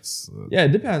 that's...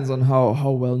 it depends on how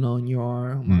well known you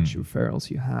are, how much referrals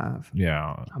you have.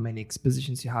 Yeah. How many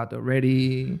expositions you had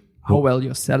already, how well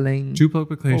you're selling. 2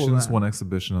 publications, 1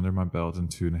 exhibition under my belt in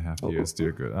 2.5 years.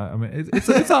 Dear good. I mean,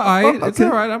 it's all right. Okay. It's all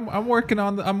right. I'm working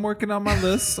on my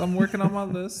list. Don't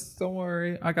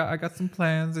worry. I got some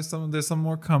plans. There's some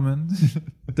more coming.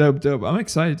 Dope. I'm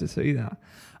excited to see that.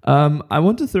 I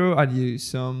want to throw at you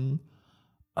some...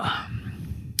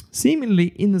 seemingly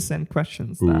innocent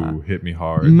questions that hit me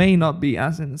hard. May not be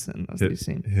as innocent as they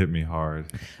seem. Hit me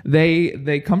hard.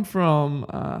 They come from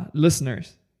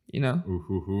listeners, you know.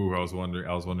 I was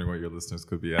wondering what your listeners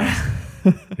could be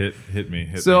asking. hit me.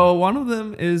 So one of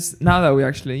them is, now that we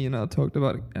actually talked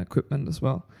about equipment as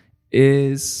well,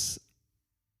 is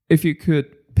if you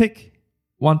could pick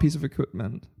one piece of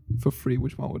equipment for free,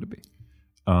 which one would it be?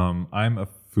 I'm a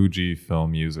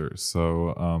Fujifilm user.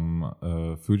 So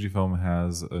Fujifilm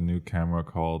has a new camera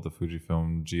called the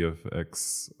Fujifilm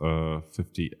GFX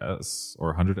 50S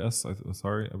or 100S,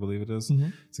 I believe it is. Mm-hmm.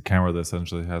 It's a camera that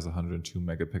essentially has 102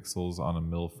 megapixels on a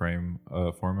mill frame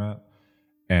format.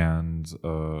 And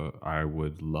I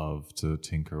would love to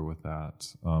tinker with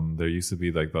that. There used to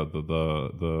be like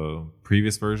the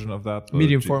previous version of that.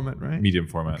 Medium format, right? Medium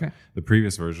format. Okay. The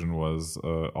previous version was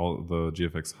all the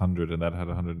GFX 100, and that had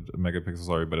 100 megapixels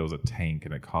already, but it was a tank,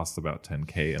 and it cost about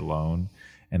 10K alone.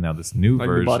 And now this new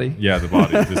version, the body? Yeah, the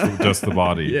body, just the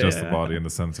body, the body and the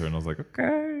sensor. And I was like,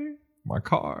 okay. My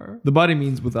car. The body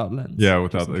means without lens. Yeah,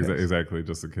 without exactly,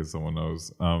 just in case someone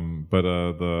knows. But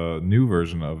the new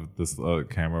version of this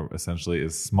camera essentially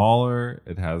is smaller.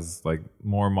 It has like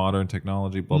more modern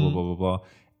technology. Blah blah blah blah blah,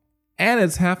 and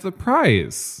it's half the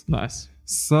price. Nice.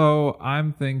 So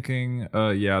I'm thinking,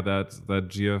 that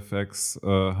GFX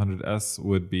 100S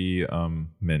would be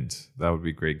mint. That would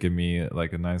be great. Give me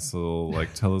like a nice little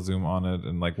like telezoom on it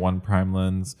and like 1 prime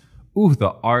lens. Ooh,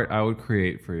 the art I would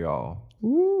create for y'all.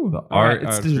 Ooh, the art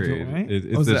it's digital, right?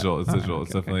 It's digital. It's digital. Okay,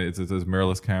 it's definitely it's a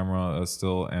mirrorless camera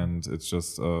still, and it's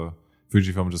just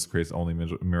Fujifilm just creates only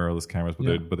mirrorless cameras,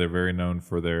 but they're very known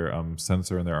for their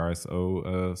sensor and their ISO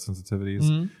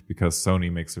sensitivities because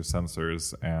Sony makes their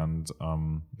sensors, and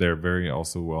they're very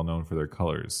also well known for their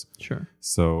colors. Sure.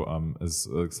 So as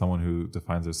someone who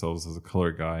defines themselves as a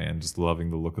color guy and just loving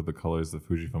the look of the colors that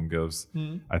Fujifilm gives,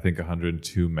 I think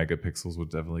 102 megapixels would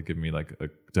definitely give me like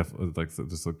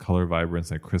just a color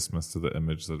vibrance and Christmas to the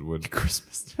image that would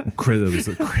crispy.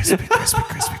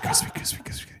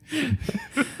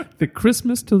 The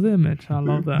Christmas to the image. I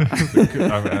love that.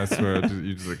 I mean, I swear,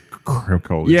 you just like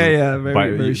cold.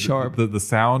 Very sharp. The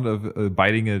sound of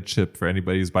biting a chip, for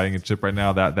anybody who's biting a chip right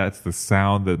now, that's the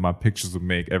sound that my pictures would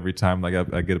make every time. Like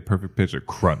I get a perfect picture,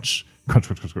 crunch.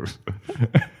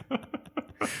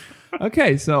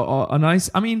 Okay, so a nice.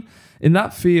 I mean, in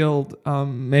that field,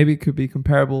 maybe it could be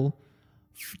comparable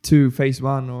to Phase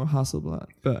One or Hasselblad,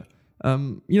 but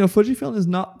Fujifilm is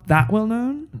not that well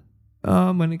known.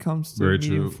 When it comes to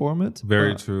medium format.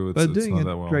 Very true. But doing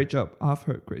a great job. I've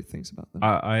heard great things about them.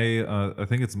 I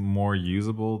think it's more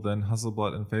usable than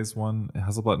Hasselblad and Phase One.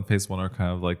 Hasselblad and Phase One are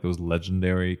kind of like those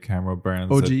legendary camera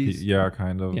brands. OGs.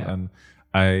 Kind of. Yeah. And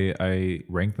I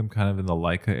rank them kind of in the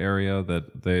Leica area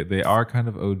that they are kind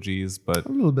of OGs, but a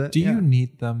little bit. Do you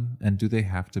need them? And do they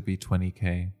have to be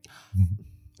 20K?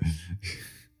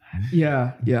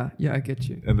 Yeah, I get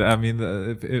you. And I mean,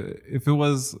 if it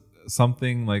was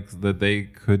something like that they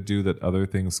could do that other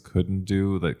things couldn't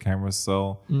do that cameras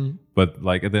sell, but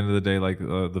like at the end of the day, like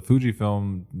the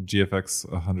Fujifilm GFX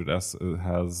 100S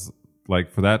has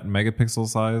like for that megapixel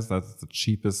size, that's the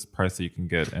cheapest price that you can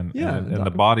get, and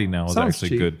the body now is actually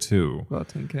cheap. Good too. About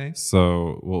 10K.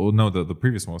 So the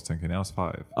previous one was 10K. Now it's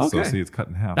 5. Okay. So see, it's cut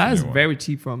in half. That is very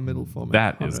cheap for a middle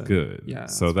format. That is good. Yeah.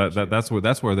 So that's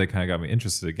where they kind of got me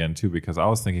interested again too, because I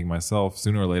was thinking myself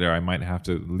sooner or later I might have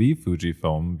to leave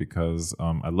Fujifilm because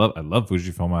I love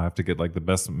Fujifilm. I have to get like the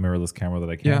best mirrorless camera that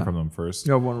I can from them first.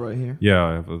 You have one right here.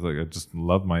 Yeah, I just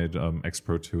love my X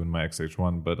Pro 2 and my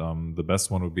XH1, but the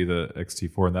best one would be the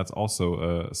X-T4, and that's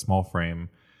also a small frame,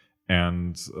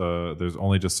 and there's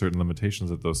only just certain limitations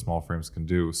that those small frames can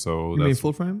do. So you mean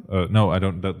full frame? No, I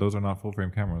don't. Those are not full frame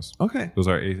cameras. Okay, those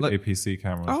are APC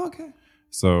cameras. Oh, okay.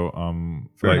 So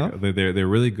they're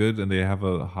really good, and they have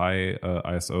a high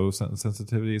ISO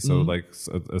sensitivity. So like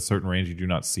a certain range, you do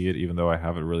not see it, even though I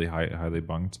have it really highly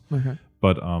bunked. Okay.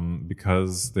 But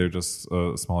because they're just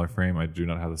a smaller frame, I do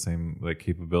not have the same like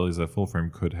capabilities that full frame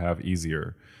could have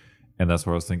easier. And that's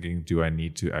where I was thinking, do I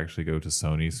need to actually go to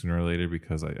Sony sooner or later?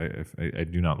 Because I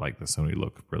do not like the Sony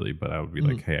look really, but I would be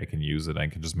like, hey, I can use it. I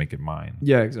can just make it mine.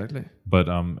 Yeah, exactly. But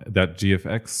that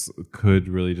GFX could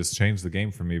really just change the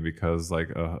game for me, because like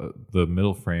the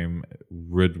middle frame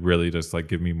would really just like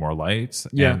give me more light.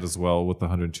 Yeah. And as well with the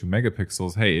 102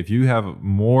 megapixels, hey, if you have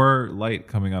more light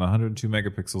coming on 102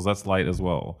 megapixels, that's light as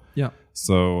well. Yeah.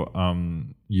 So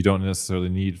you don't necessarily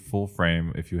need full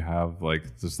frame if you have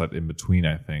like just that in between,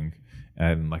 I think.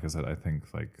 And like I said, I think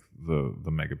like the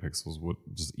megapixels would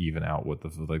just even out what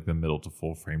the middle to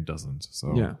full frame doesn't.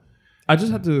 So yeah, I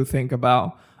just had to think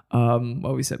about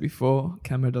what we said before.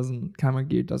 Camera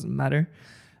gear doesn't matter.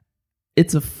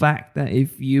 It's a fact that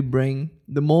if you bring,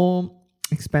 the more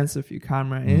expensive your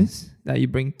camera is that you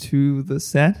bring to the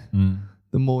set,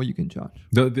 the more you can charge.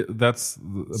 That's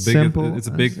it's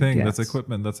a big thing. That's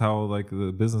equipment. That's how like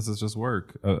the businesses just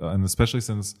work, and especially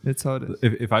since it's how it is.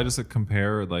 If I just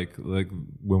compare like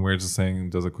when we're just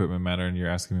saying does equipment matter, and you're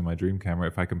asking me my dream camera,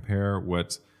 if I compare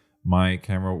what my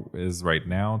camera is right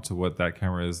now to what that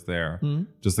camera is there,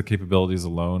 just the capabilities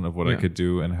alone of what I could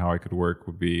do and how I could work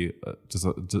would be just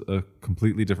a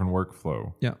completely different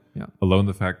workflow. Yeah. Alone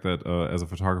the fact that as a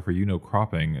photographer,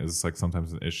 cropping is like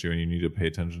sometimes an issue, and you need to pay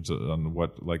attention to on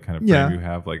what like kind of frame you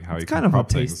have, like how it's you can kind of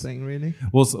crop a taste thing, really.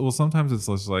 Well, sometimes it's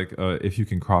just like if you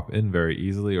can crop in very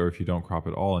easily, or if you don't crop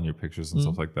at all in your pictures and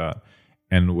stuff like that.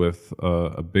 And with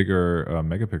a bigger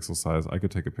megapixel size, I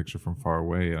could take a picture from far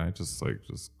away, and I just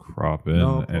crop in,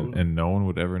 and no one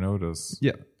would ever notice.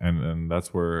 Yeah, and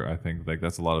that's where I think like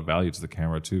that's a lot of value to the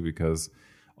camera too, because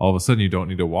all of a sudden you don't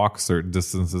need to walk certain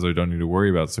distances or don't need to worry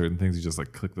about certain things. You just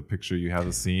like click the picture, you have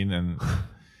the scene, and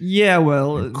yeah,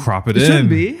 well, crop it in. Shouldn't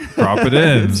be. Crop it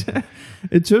in.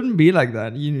 It shouldn't be like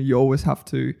that. You always have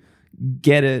to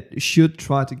should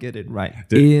try to get it right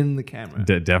in the camera.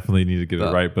 Definitely need to get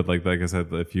it right, but like I said,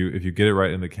 if you get it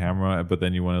right in the camera, but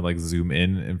then you want to like zoom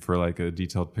in and for like a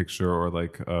detailed picture, or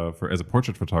like for as a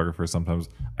portrait photographer, sometimes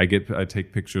I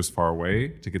take pictures far away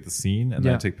to get the scene, and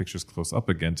then I take pictures close up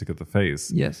again to get the face.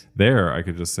 Yes, there I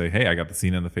could just say, hey, I got the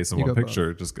scene and the face in one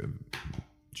picture. Just good.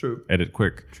 True. Edit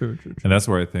quick. True. And that's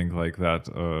where I think like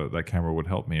that camera would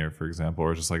help me, or for example,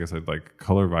 or just like I said, like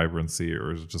color vibrancy,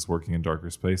 or just working in darker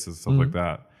spaces, stuff like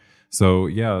that. So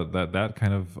yeah, that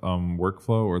kind of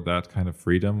workflow, or that kind of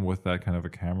freedom with that kind of a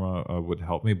camera would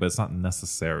help me, but it's not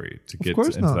necessary to get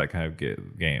into that kind of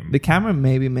game. The camera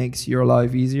maybe makes your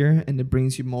life easier and it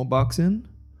brings you more bucks in,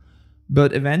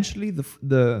 but eventually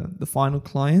the final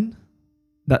client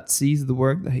that sees the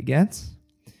work that he gets,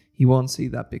 he won't see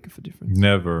that big of a difference.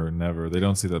 Never. They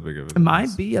don't see that big of a difference. It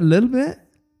might be a little bit,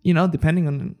 depending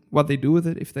on what they do with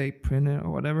it, if they print it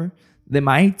or whatever. They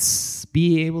might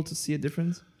be able to see a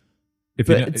difference.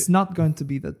 But it's not going to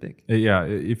be that big. Yeah,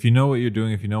 if you know what you're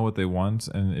doing, if you know what they want,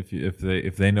 and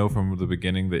if they know from the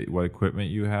beginning that what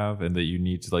equipment you have and that you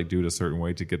need to like do it a certain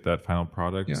way to get that final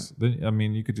product, then I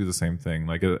mean you could do the same thing.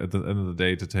 Like at the end of the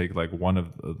day, to take like one of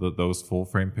those full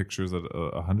frame pictures that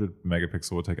 100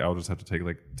 megapixel would take, I would just have to take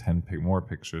like 10 more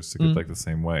pictures to get like the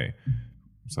same way.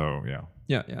 So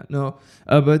yeah. No,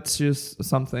 but it's just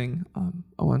something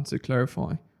I want to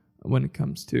clarify when it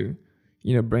comes to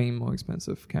bringing more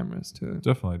expensive cameras to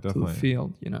definitely to the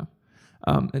field,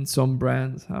 and some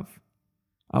brands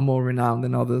are more renowned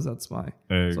than others. That's why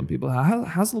some people have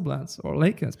Hasselblads or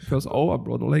Leicas, because I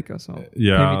brought a Leica, so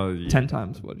pay me 10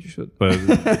 times what you should. But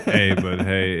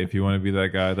hey, if you want to be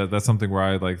that guy, that's something where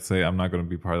I like say I'm not going to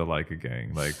be part of the Leica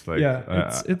gang.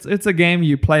 It's a game,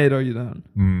 you play it or you don't.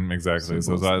 Exactly.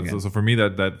 So for me,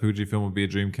 that Fujifilm would be a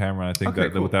dream camera. And I think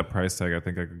that with that price tag, I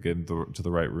think I could get into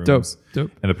the right rooms.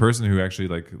 Dope. And the person who actually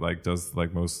like does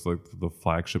like most like the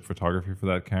flagship photography for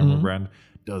that camera brand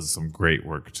does some great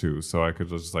work too. So I could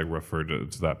just like refer to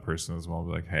that person as well.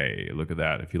 Be like, hey, look at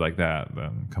that. If you like that,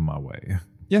 then come my way.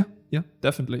 Yeah,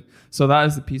 definitely. So that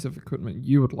is the piece of equipment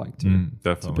you would like to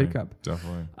pick up.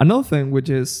 Definitely. Another thing, which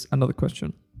is another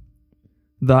question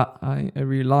that I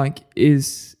really like,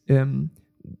 is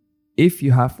if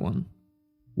you have one,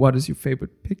 what is your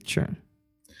favorite picture?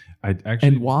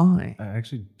 And why? I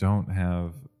actually don't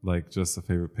have like just a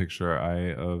favorite picture.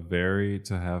 I vary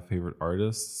to have favorite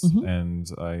artists, and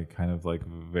I kind of like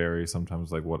vary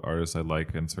sometimes like what artists I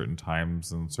like in certain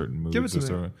times and certain moods. Give it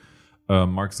to me.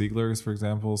 Mark Ziegler is, for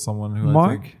example, someone who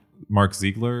Mark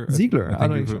Ziegler. I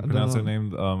think you pronounce their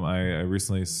name. I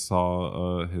recently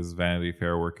saw his Vanity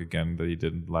Fair work again that he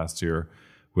did last year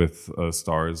with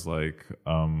stars like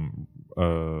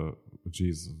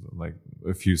like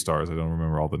a few stars. I don't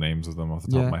remember all the names of them off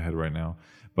the top of my head right now.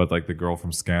 But like the girl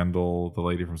from Scandal, the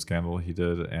lady from Scandal, he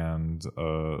did, and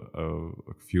a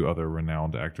few other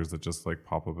renowned actors that just like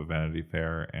pop up at Vanity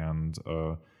Fair. And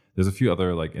there's a few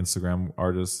other like Instagram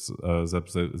artists. Zeb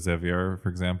Xavier, for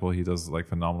example, he does like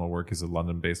phenomenal work. He's a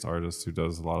London-based artist who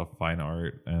does a lot of fine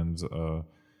art and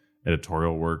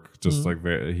editorial work. Just like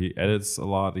he edits a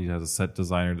lot. He has a set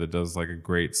designer that does like a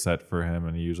great set for him,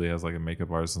 and he usually has like a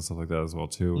makeup artist and stuff like that as well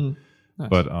too. Nice.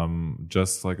 But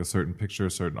just like a certain picture, a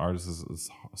certain artist is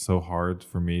so hard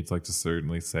for me to like to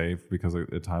certainly say, because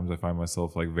at times I find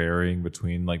myself like varying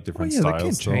between like different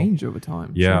styles. That can change over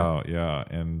time. Yeah,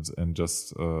 and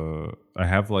just I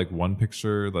have like one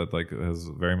picture that like has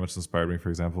very much inspired me, for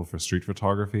example, for street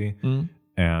photography.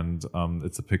 And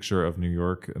it's a picture of New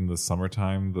York in the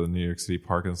summertime, the New York City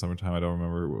park in the summertime. I don't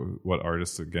remember what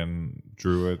artist again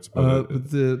drew it.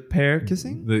 But the pair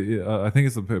kissing? I think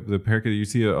it's the pair. You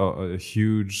see a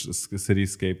huge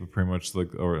cityscape, pretty much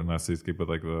like, or not cityscape, but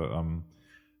like the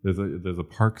there's a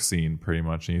park scene pretty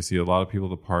much, and you see a lot of people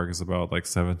at the park. Is about like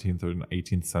 17th or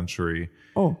 18th century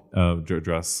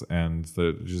dress, and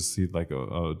you just see like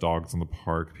dogs in the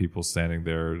park, people standing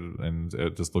there and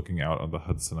just looking out on the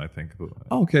Hudson, I think.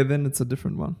 Okay, then it's a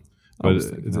different one. But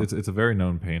it's a very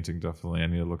known painting, definitely. I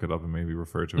need to look it up and maybe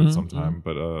refer to it sometime.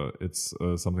 But it's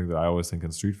something that I always think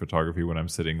in street photography when I'm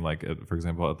sitting, like, for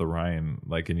example, at the Rhine,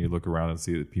 like, and you look around and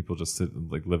see that people just sit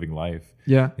like living life.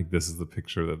 Yeah. Like, this is the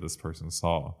picture that this person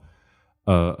saw.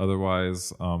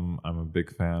 Otherwise, I'm a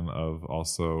big fan of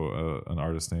also an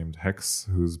artist named Hex,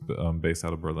 who's based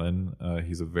out of Berlin.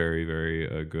 He's a very,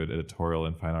 very good editorial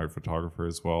and fine art photographer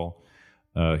as well.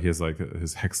 He has like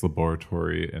his Hex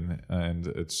Laboratory, and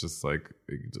it's just like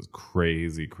just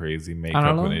crazy makeup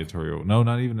analog? And editorial. No,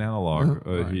 not even analog.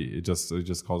 Right. He just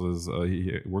calls his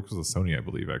he works with a Sony, I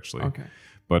believe, actually. Okay.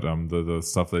 But the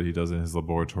stuff that he does in his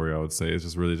laboratory, I would say, is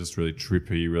just really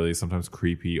trippy, really sometimes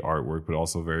creepy artwork, but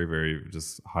also very, very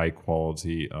just high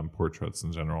quality portraits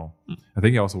in general. I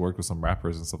think he also worked with some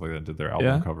rappers and stuff like that and did their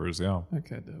album covers. Yeah.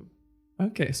 Okay, dope.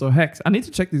 Okay, so Hex. I need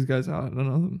to check these guys out. I don't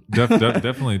know them.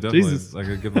 Definitely. Jesus. Like,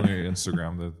 give them your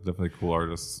Instagram. They're definitely cool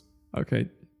artists. Okay,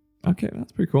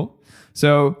 that's pretty cool.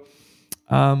 So,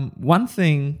 one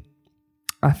thing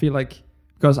I feel like,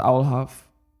 because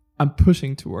I'm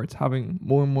pushing towards having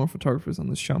more and more photographers on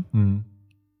this show.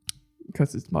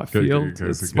 Because it's my field.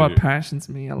 It's what passions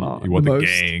me a lot. He wants the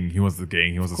gang. He wants the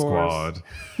gang. He wants the squad.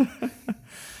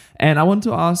 And I want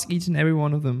to ask each and every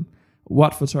one of them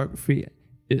what photography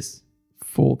is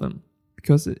for them,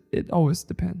 because it always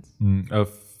depends.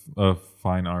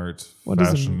 Fine art,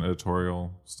 fashion,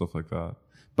 editorial, stuff like that.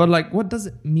 But like, what does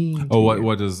it mean?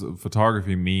 What does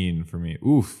photography mean for me?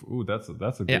 That's a good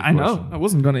question. I know. That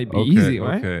wasn't gonna be easy,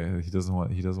 right? Okay. He doesn't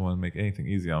want to make anything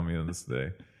easy on me on this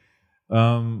day.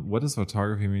 What does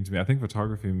photography mean to me? I think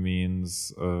photography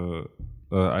means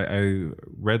I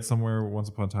read somewhere once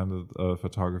upon a time that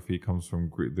photography comes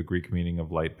from the Greek meaning of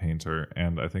light painter,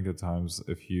 and I think at times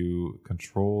if you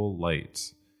control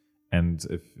light, and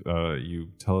if you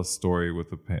tell a story with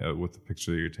the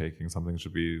picture that you're taking, something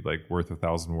should be like worth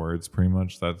 1,000 words, pretty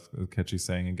much. That's a catchy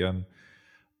saying again.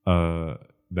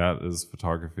 That is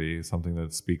photography, something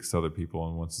that speaks to other people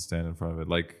and wants to stand in front of it.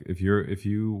 Like if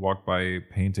you walk by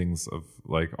paintings of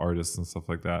like artists and stuff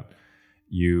like that,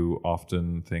 you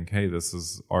often think, hey, this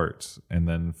is art. And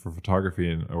then for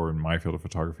photography, or in my field of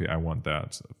photography, I want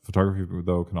that. Photography,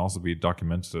 though, can also be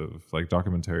documentative, like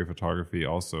documentary photography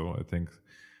also. I think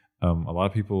a lot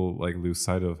of people like lose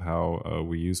sight of how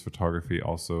we use photography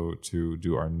also to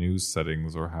do our news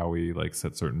settings, or how we like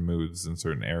set certain moods in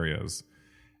certain areas.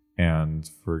 And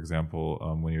for example,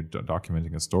 when you're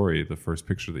documenting a story, the first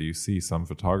picture that you see, some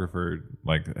photographer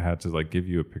like had to like give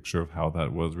you a picture of how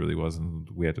that really was, and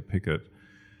we had to pick it.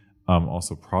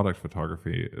 Also, product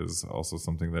photography is also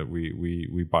something that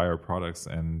we buy our products,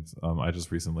 and I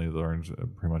just recently learned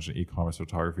pretty much in e-commerce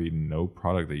photography, no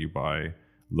product that you buy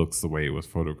looks the way it was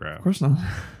photographed. Of course not.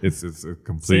 It's a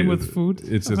complete. Same with food.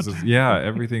 It's just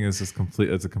everything is just complete.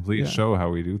 It's a complete show how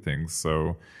we do things.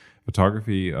 So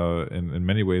photography, in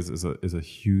many ways, is a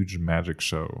huge magic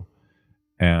show.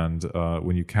 And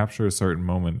when you capture a certain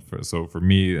moment, for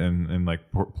me in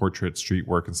like portrait, street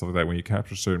work and stuff like that, when you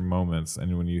capture certain moments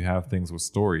and when you have things with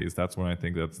stories, that's when I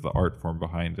think that's the art form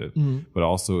behind it. But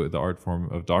also the art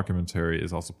form of documentary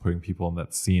is also putting people in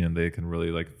that scene, and they can really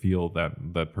like feel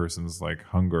that person's like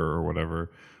hunger or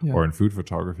whatever. Or in food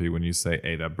photography, when you say,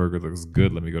 hey, that burger looks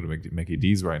good, let me go to Mickey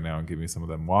D's right now and give me some of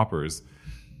them Whoppers.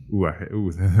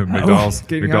 McDonald's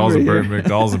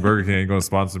and Burger King ain't going to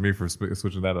sponsor me for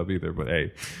switching that up either. But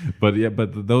hey, but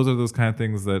those are those kind of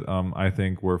things that I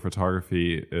think where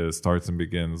photography starts and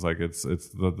begins. Like it's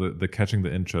the catching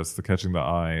the interest, the catching the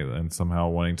eye, and somehow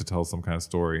wanting to tell some kind of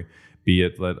story. Be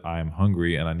it that I'm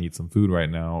hungry and I need some food right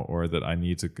now, or that I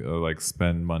need to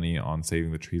spend money on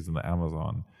saving the trees in the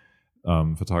Amazon.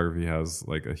 Photography has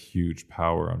like a huge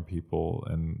power on people,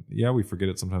 and we forget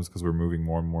it sometimes because we're moving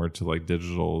more and more to like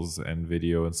digitals and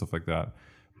video and stuff like that.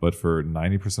 But for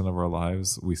 90% of our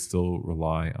lives, we still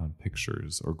rely on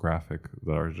pictures or graphic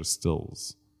that are just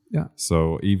stills. Yeah.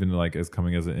 So even like as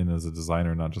a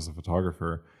designer, not just a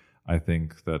photographer, I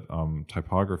think that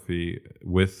typography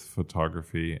with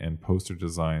photography and poster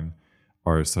design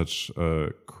are such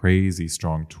crazy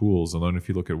strong tools. And then if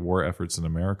you look at war efforts in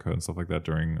America and stuff like that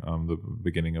during the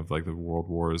beginning of like the world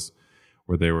wars,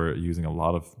 where they were using a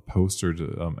lot of poster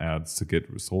ads to get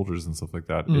soldiers and stuff like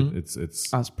that, it's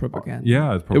as propaganda.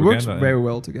 Yeah, it's propaganda. It works very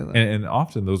well together. And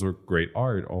often those were great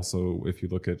art. Also, if you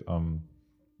look at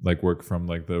like work from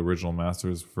like the original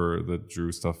masters that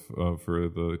drew stuff for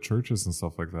the churches and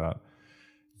stuff like that.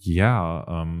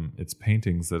 It's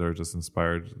paintings that are just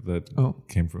inspired that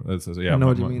came from. I know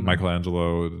what you mean.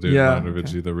 Michelangelo, Leonardo da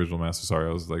Vinci, the original master. Sorry,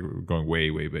 I was like going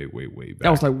way back. I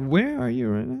was like, where are you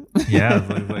right now?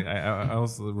 I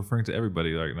was referring to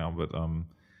everybody right now, but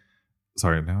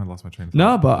sorry, now I lost my train of thought.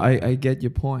 No, but I get your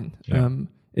point. Yeah.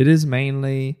 It is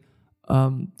mainly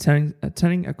telling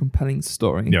a compelling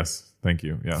story. Yes. Thank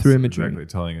you. Yes, through imagery. Exactly.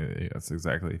 Telling it. Yes,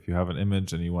 exactly. If you have an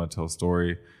image and you want to tell a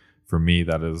story, for me,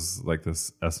 that is like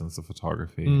this essence of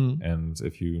photography. And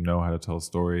if you know how to tell a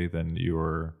story, then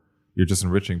you're just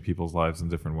enriching people's lives in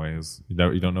different ways.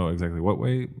 You don't know exactly what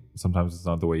way. Sometimes it's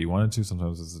not the way you wanted to.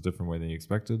 Sometimes it's a different way than you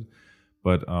expected.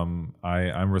 But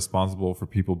I'm responsible for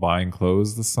people buying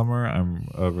clothes this summer. I'm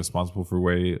responsible for the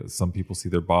way some people see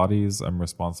their bodies. I'm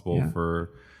responsible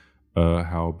for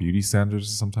how beauty standards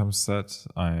are sometimes set.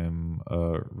 I'm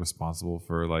responsible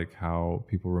for like how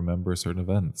people remember certain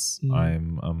events.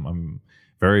 I'm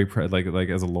very like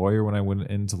as a lawyer, when I went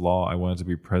into law, I wanted to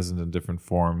be present in different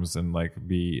forms and like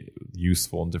be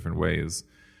useful in different ways.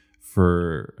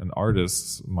 For an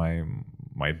artist, my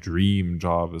dream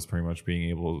job is pretty much being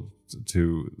able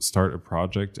to start a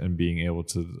project and being able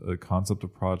to concept a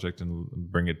project and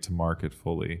bring it to market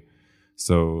fully.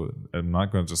 So I'm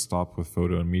not going to just stop with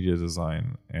photo and media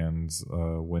design. And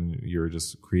when you're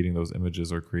just creating those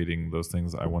images or creating those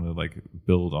things, I want to like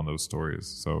build on those stories.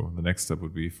 So the next step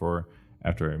would be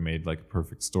after I made like a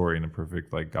perfect story and a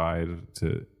perfect like guide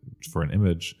for an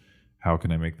image, how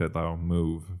can I make that now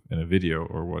move in a video,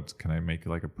 or what can I make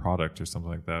like a product or something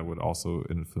like that would also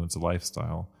influence a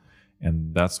lifestyle.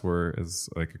 And that's where, as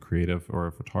like a creative or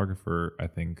a photographer, I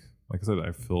think, like I said,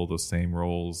 I fill the same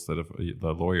roles that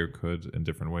the lawyer could in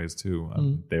different ways too.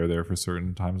 They're there for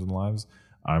certain times in lives.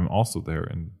 I'm also there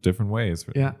in different ways.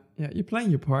 Yeah. You're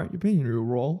playing your part. You're playing your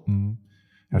role.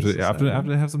 After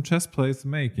I have some chess plays to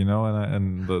make,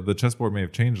 and the chessboard may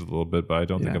have changed a little bit, but I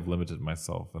don't think I've limited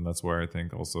myself. And that's where I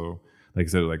think also, like I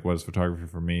said, like what is photography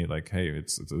for me? Like, hey,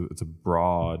 it's a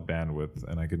broad bandwidth,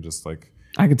 and I can just like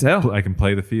I can tell I can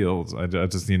play the fields. I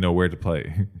just need to know where to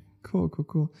play.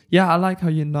 Cool. Yeah, I like how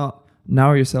you're not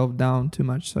narrow yourself down too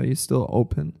much, so you're still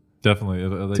open. Definitely,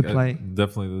 to play.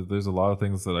 Definitely, there's a lot of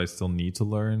things that I still need to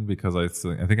learn, because I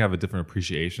think I have a different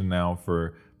appreciation now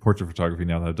for portrait photography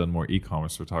now that I've done more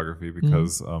e-commerce photography,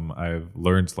 because I've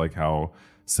learned like how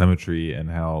symmetry and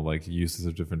how like uses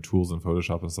of different tools in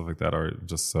Photoshop and stuff like that are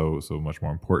just so much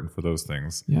more important for those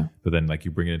things. Yeah. But then like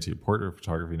you bring it into your portrait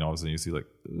photography, and all of a sudden you see like,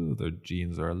 ooh, their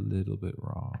genes are a little bit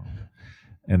wrong.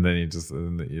 And then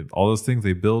all those things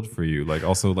they build for you. Like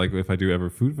also like if I do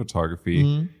ever food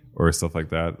photography or stuff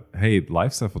like that, hey,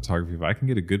 lifestyle photography, if I can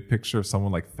get a good picture of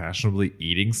someone like fashionably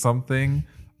eating something,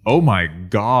 oh my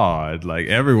God, like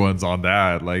everyone's on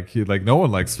that. Like no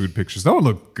one likes food pictures. No one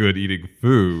looks good eating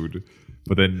food.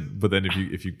 But then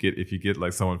if you get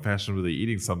like someone fashionably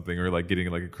eating something, or like getting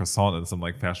like a croissant in some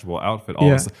like fashionable outfit,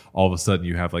 all of a sudden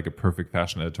you have like a perfect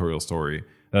fashion editorial story.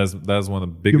 That is one of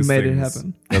the biggest things. You made it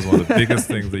happen. That's one of the biggest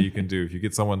things that you can do. If you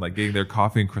get someone like getting their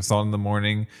coffee and croissant in the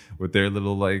morning with their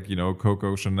little like,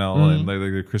 Coco Chanel and like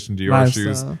their Christian Dior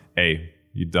shoes, hey,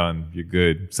 you're done. You're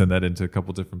good. Send that into a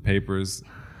couple different papers.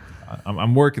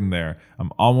 I'm working there.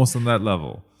 I'm almost on that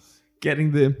level.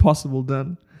 Getting the impossible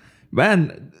done.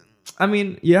 Man, I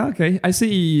mean, yeah, okay. I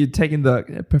see you taking the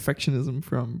perfectionism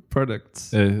from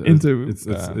products into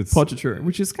portraiture,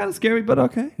 which is kind of scary, but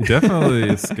okay. Definitely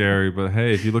it's scary, but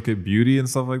hey, if you look at beauty and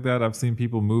stuff like that, I've seen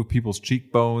people move people's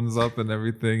cheekbones up and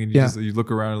everything, and you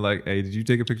look around and like, hey, did you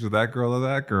take a picture of that girl or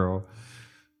that girl?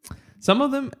 Some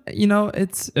of them,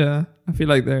 it's I feel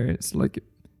like there is like a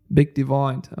big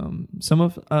divide. Some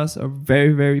of us are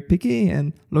very, very picky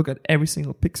and look at every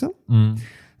single pixel, and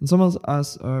some of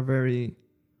us are very,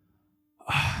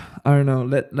 I don't know.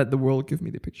 Let the world give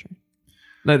me the picture.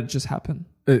 Let it just happen.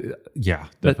 Yeah,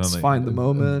 definitely. Let's find the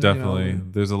moment. Definitely,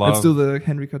 there's a lot. Let's do the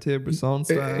Henry Cartier-Bresson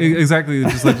style. Exactly,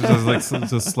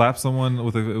 just slap someone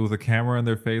with a camera in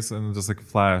their face and just like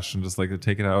flash and just like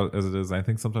take it out as it is. And I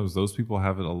think sometimes those people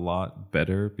have it a lot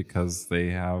better because they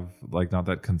have like not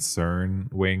that concern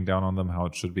weighing down on them how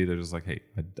it should be. They're just like, hey,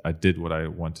 I did what I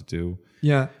want to do.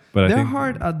 Yeah, but they're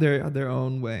hard at their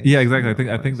own way. Yeah,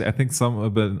 exactly. I think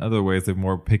some, but in other ways they're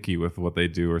more picky with what they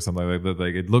do or something like that.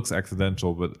 Like it looks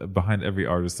accidental, but behind every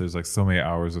artist there's like so many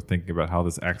hours of thinking about how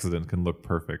this accident can look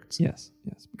perfect. Yes,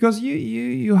 because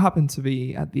you happen to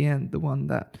be at the end the one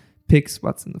that picks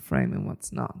what's in the frame and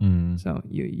what's not. So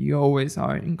you always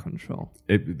are in control.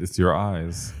 It's your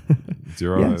eyes. It's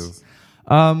your eyes.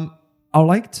 I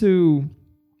like to.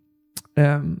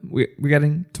 We're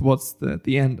getting towards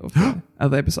the end of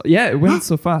the episode. Yeah, it went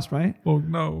so fast, right? Oh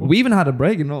no! We even had a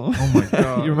break and all. Oh my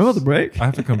god! You remember the break? I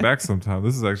have to come back sometime.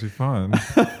 This is actually fun.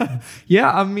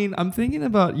 Yeah, I mean, I'm thinking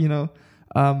about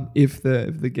if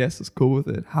the guest is cool with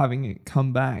it, having it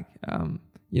come back.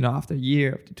 After a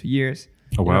year, after 2 years.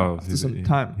 Oh wow! After some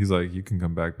time, he's like, you can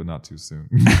come back, but not too soon.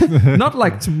 Not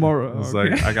like tomorrow. It's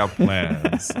like I got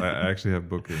plans. I actually have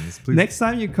bookings. Please. Next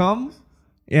time you come,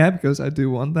 because I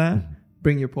do want that.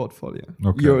 Bring your portfolio.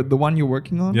 Okay. The one you're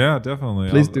working on? Yeah,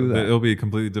 definitely. Please do that. It'll be a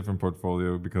completely different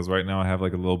portfolio because right now I have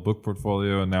like a little book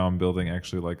portfolio and now I'm building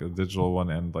actually like a digital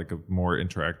one and like a more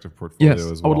interactive portfolio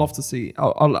as well. I would love to see.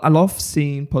 I love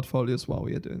seeing portfolios while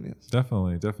we are doing this.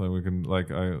 Definitely. We can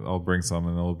I'll bring some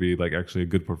and it'll be like actually a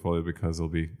good portfolio because it'll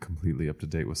be completely up to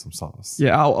date with some sauce.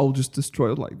 Yeah, I'll just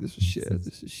destroy it like this is shit.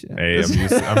 This is shit. Hey,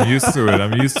 I'm used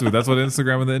to it. That's what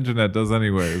Instagram and the internet does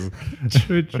anyways.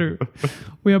 True.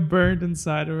 We are burned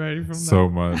inside already from so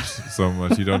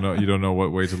much. You don't know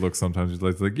what way to look sometimes. You're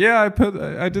like,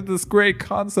 I did this great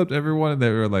concept, everyone, and they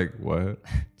were like, what?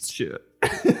 Shit.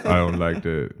 I don't like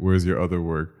that. Where's your other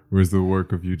work? Where's the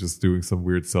work of you just doing some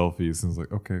weird selfies? And it's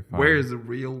like, okay, fine. Where's the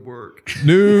real work?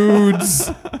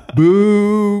 Nudes,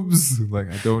 boobs.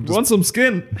 Like I don't want some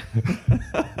skin.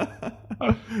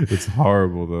 It's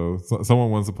horrible though. Someone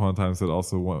once upon a time said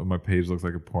also my page looks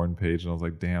like a porn page, and I was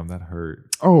like, damn, that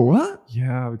hurt. Oh, what?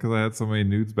 Yeah, because I had so many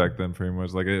nudes back then. Pretty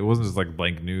much, like it wasn't just like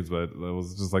blank nudes, but it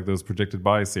was just like those projected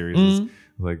by series.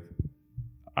 Like,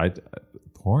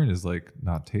 porn is like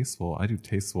not tasteful. I do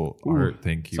tasteful art.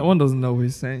 Thank you. Someone doesn't know what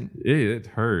he's saying. It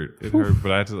hurt. It hurt.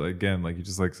 But I had to again, like you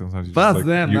just like sometimes you but just like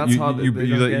them. That's how you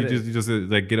just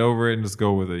like get over it and just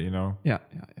go with it. Yeah.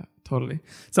 Totally.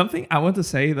 Something I want to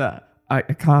say that I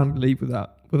can't leave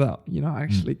without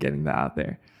actually getting that out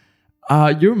there.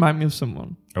 You remind me of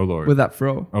someone. Oh Lord. With that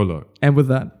fro. Oh Lord. And with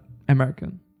that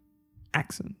American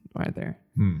accent right there.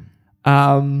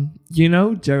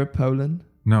 Jared Polin?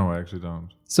 No, I actually don't.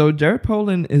 So Jared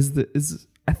Polin is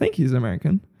I think he's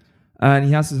American, and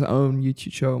he has his own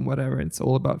YouTube show and whatever. It's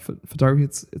all about photography.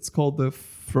 It's called the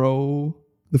Fro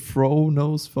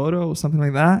Knows Photo or something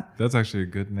like that. That's actually a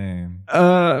good name.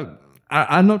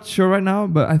 I'm not sure right now,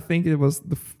 but I think it was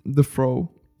the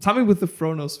Fro. Something with the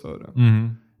Fro Knows Photo.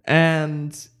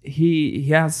 And he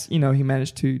has, he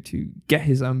managed to get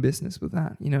his own business with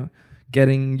that,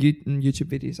 getting YouTube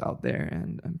videos out there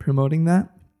and promoting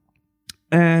that.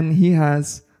 And he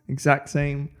has exact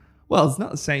same, well, it's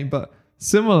not the same, but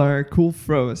similar cool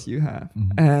fro as you have.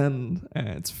 And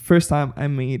it's the first time I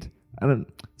meet,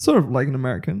 sort of like an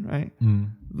American, right?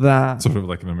 That sort of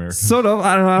like an American. Sort of.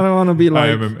 I don't want to be like.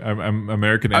 I'm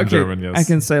American and German. Yes. I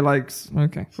can say like.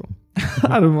 Okay, cool.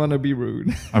 I don't want to be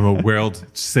rude. I'm a world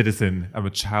citizen. I'm a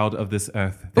child of this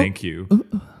earth. Thank you.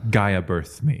 Gaia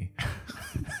birthed me.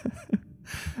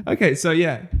 Okay, so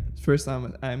yeah, first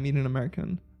time I meet an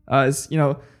American. Is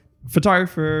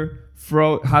photographer.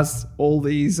 Fro has all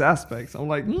these aspects. I'm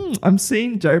like, I'm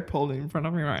seeing Jared Polin in front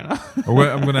of me right now.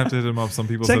 I'm gonna have to hit him up. Some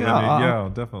people said yeah,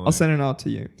 definitely. I'll send it out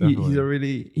to you.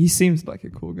 He seems like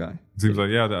a cool guy. Seems like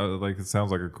like it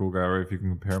sounds like a cool guy, right? If you can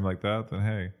compare him like that, then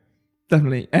hey,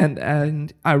 definitely.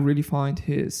 And I really find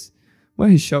his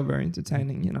show very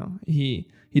entertaining.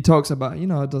 He talks about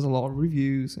does a lot of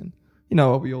reviews and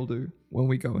what we all do when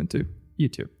we go into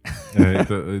YouTube.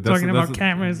 Talking about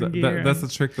cameras and gear. That's the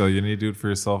trick, though. You need to do it for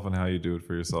yourself and how you do it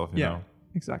for yourself. You know?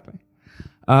 Exactly.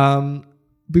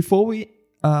 Before we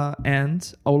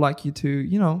end, I would like you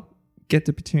to, get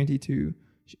the opportunity to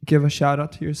give a shout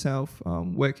out to yourself.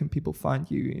 Where can people find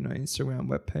you? Instagram,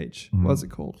 webpage. What's it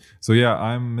called? So yeah,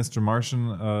 I'm Mr. Martian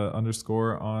 _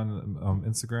 on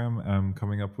Instagram. I'm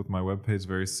coming up with my webpage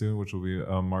very soon, which will be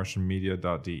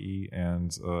martianmedia.de,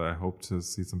 and I hope to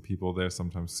see some people there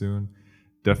sometime soon.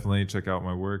 Definitely check out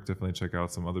my work. Definitely check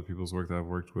out some other people's work that I've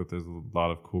worked with. There's a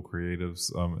lot of cool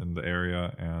creatives in the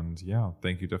area, and yeah,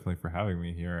 thank you definitely for having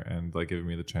me here and like giving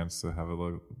me the chance to have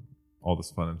all this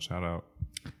fun and shout out.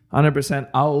 100%.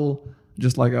 I'll,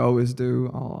 just like I always do,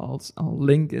 I'll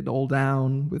link it all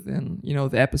down within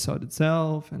the episode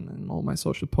itself and all my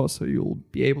social posts, so you'll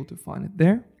be able to find it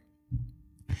there.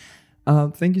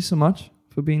 Thank you so much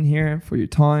for being here, for your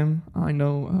time. I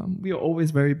know we are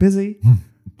always very busy.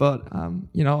 But, I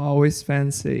always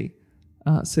fancy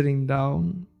sitting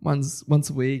down once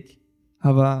a week,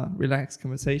 have a relaxed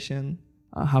conversation,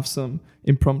 have some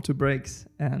impromptu breaks.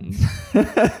 And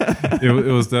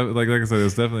it was like I said, it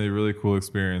was definitely a really cool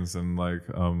experience. And like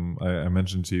I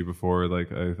mentioned to you before,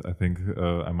 like I think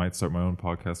I might start my own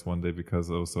podcast one day because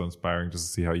it was so inspiring just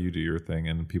to see how you do your thing.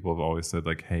 And people have always said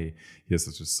like, hey, he has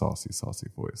such a saucy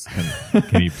voice.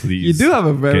 Can you please? You do have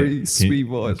a very sweet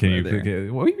voice. What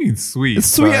do you mean sweet?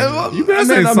 Sweet. You better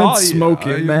say saucy.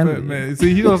 Smoking, man.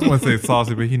 See, he doesn't want to say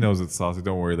saucy, but he knows it's saucy.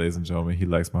 Don't worry, ladies and gentlemen. He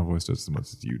likes my voice just as much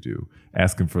as you do.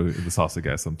 Ask him for the saucy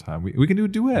guy sometime. We can do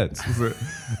duets.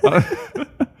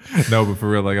 No, but for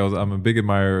real, like I'm a big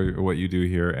admirer of what you do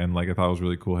here, and like I thought it was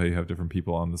really cool how you have different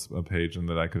people on this page, and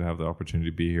that I could have the opportunity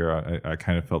to be here. I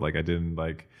kind of felt like I didn't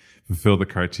like fulfill the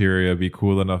criteria, be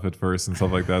cool enough at first and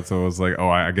stuff like that. So it was like,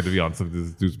 I get to be on some of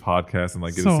this dude's podcast and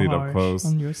like get to see it up close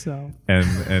on yourself.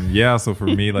 And yeah, so for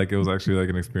me, like it was actually like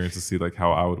an experience to see like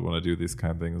how I would want to do these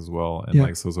kind of things as well. And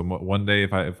like so one day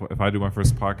if I do my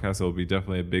first podcast, it'll be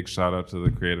definitely a big shout out to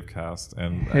the creative cast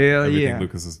and everything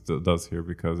Lucas does here,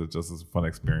 because it just is a fun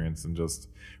experience and just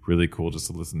really cool just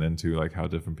to listen into like how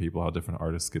different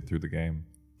artists get through the game.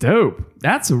 Dope.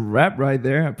 That's a wrap right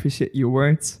there. I appreciate your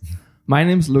words. My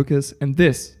name's Lucas, and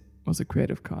this was a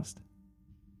Creative Cast.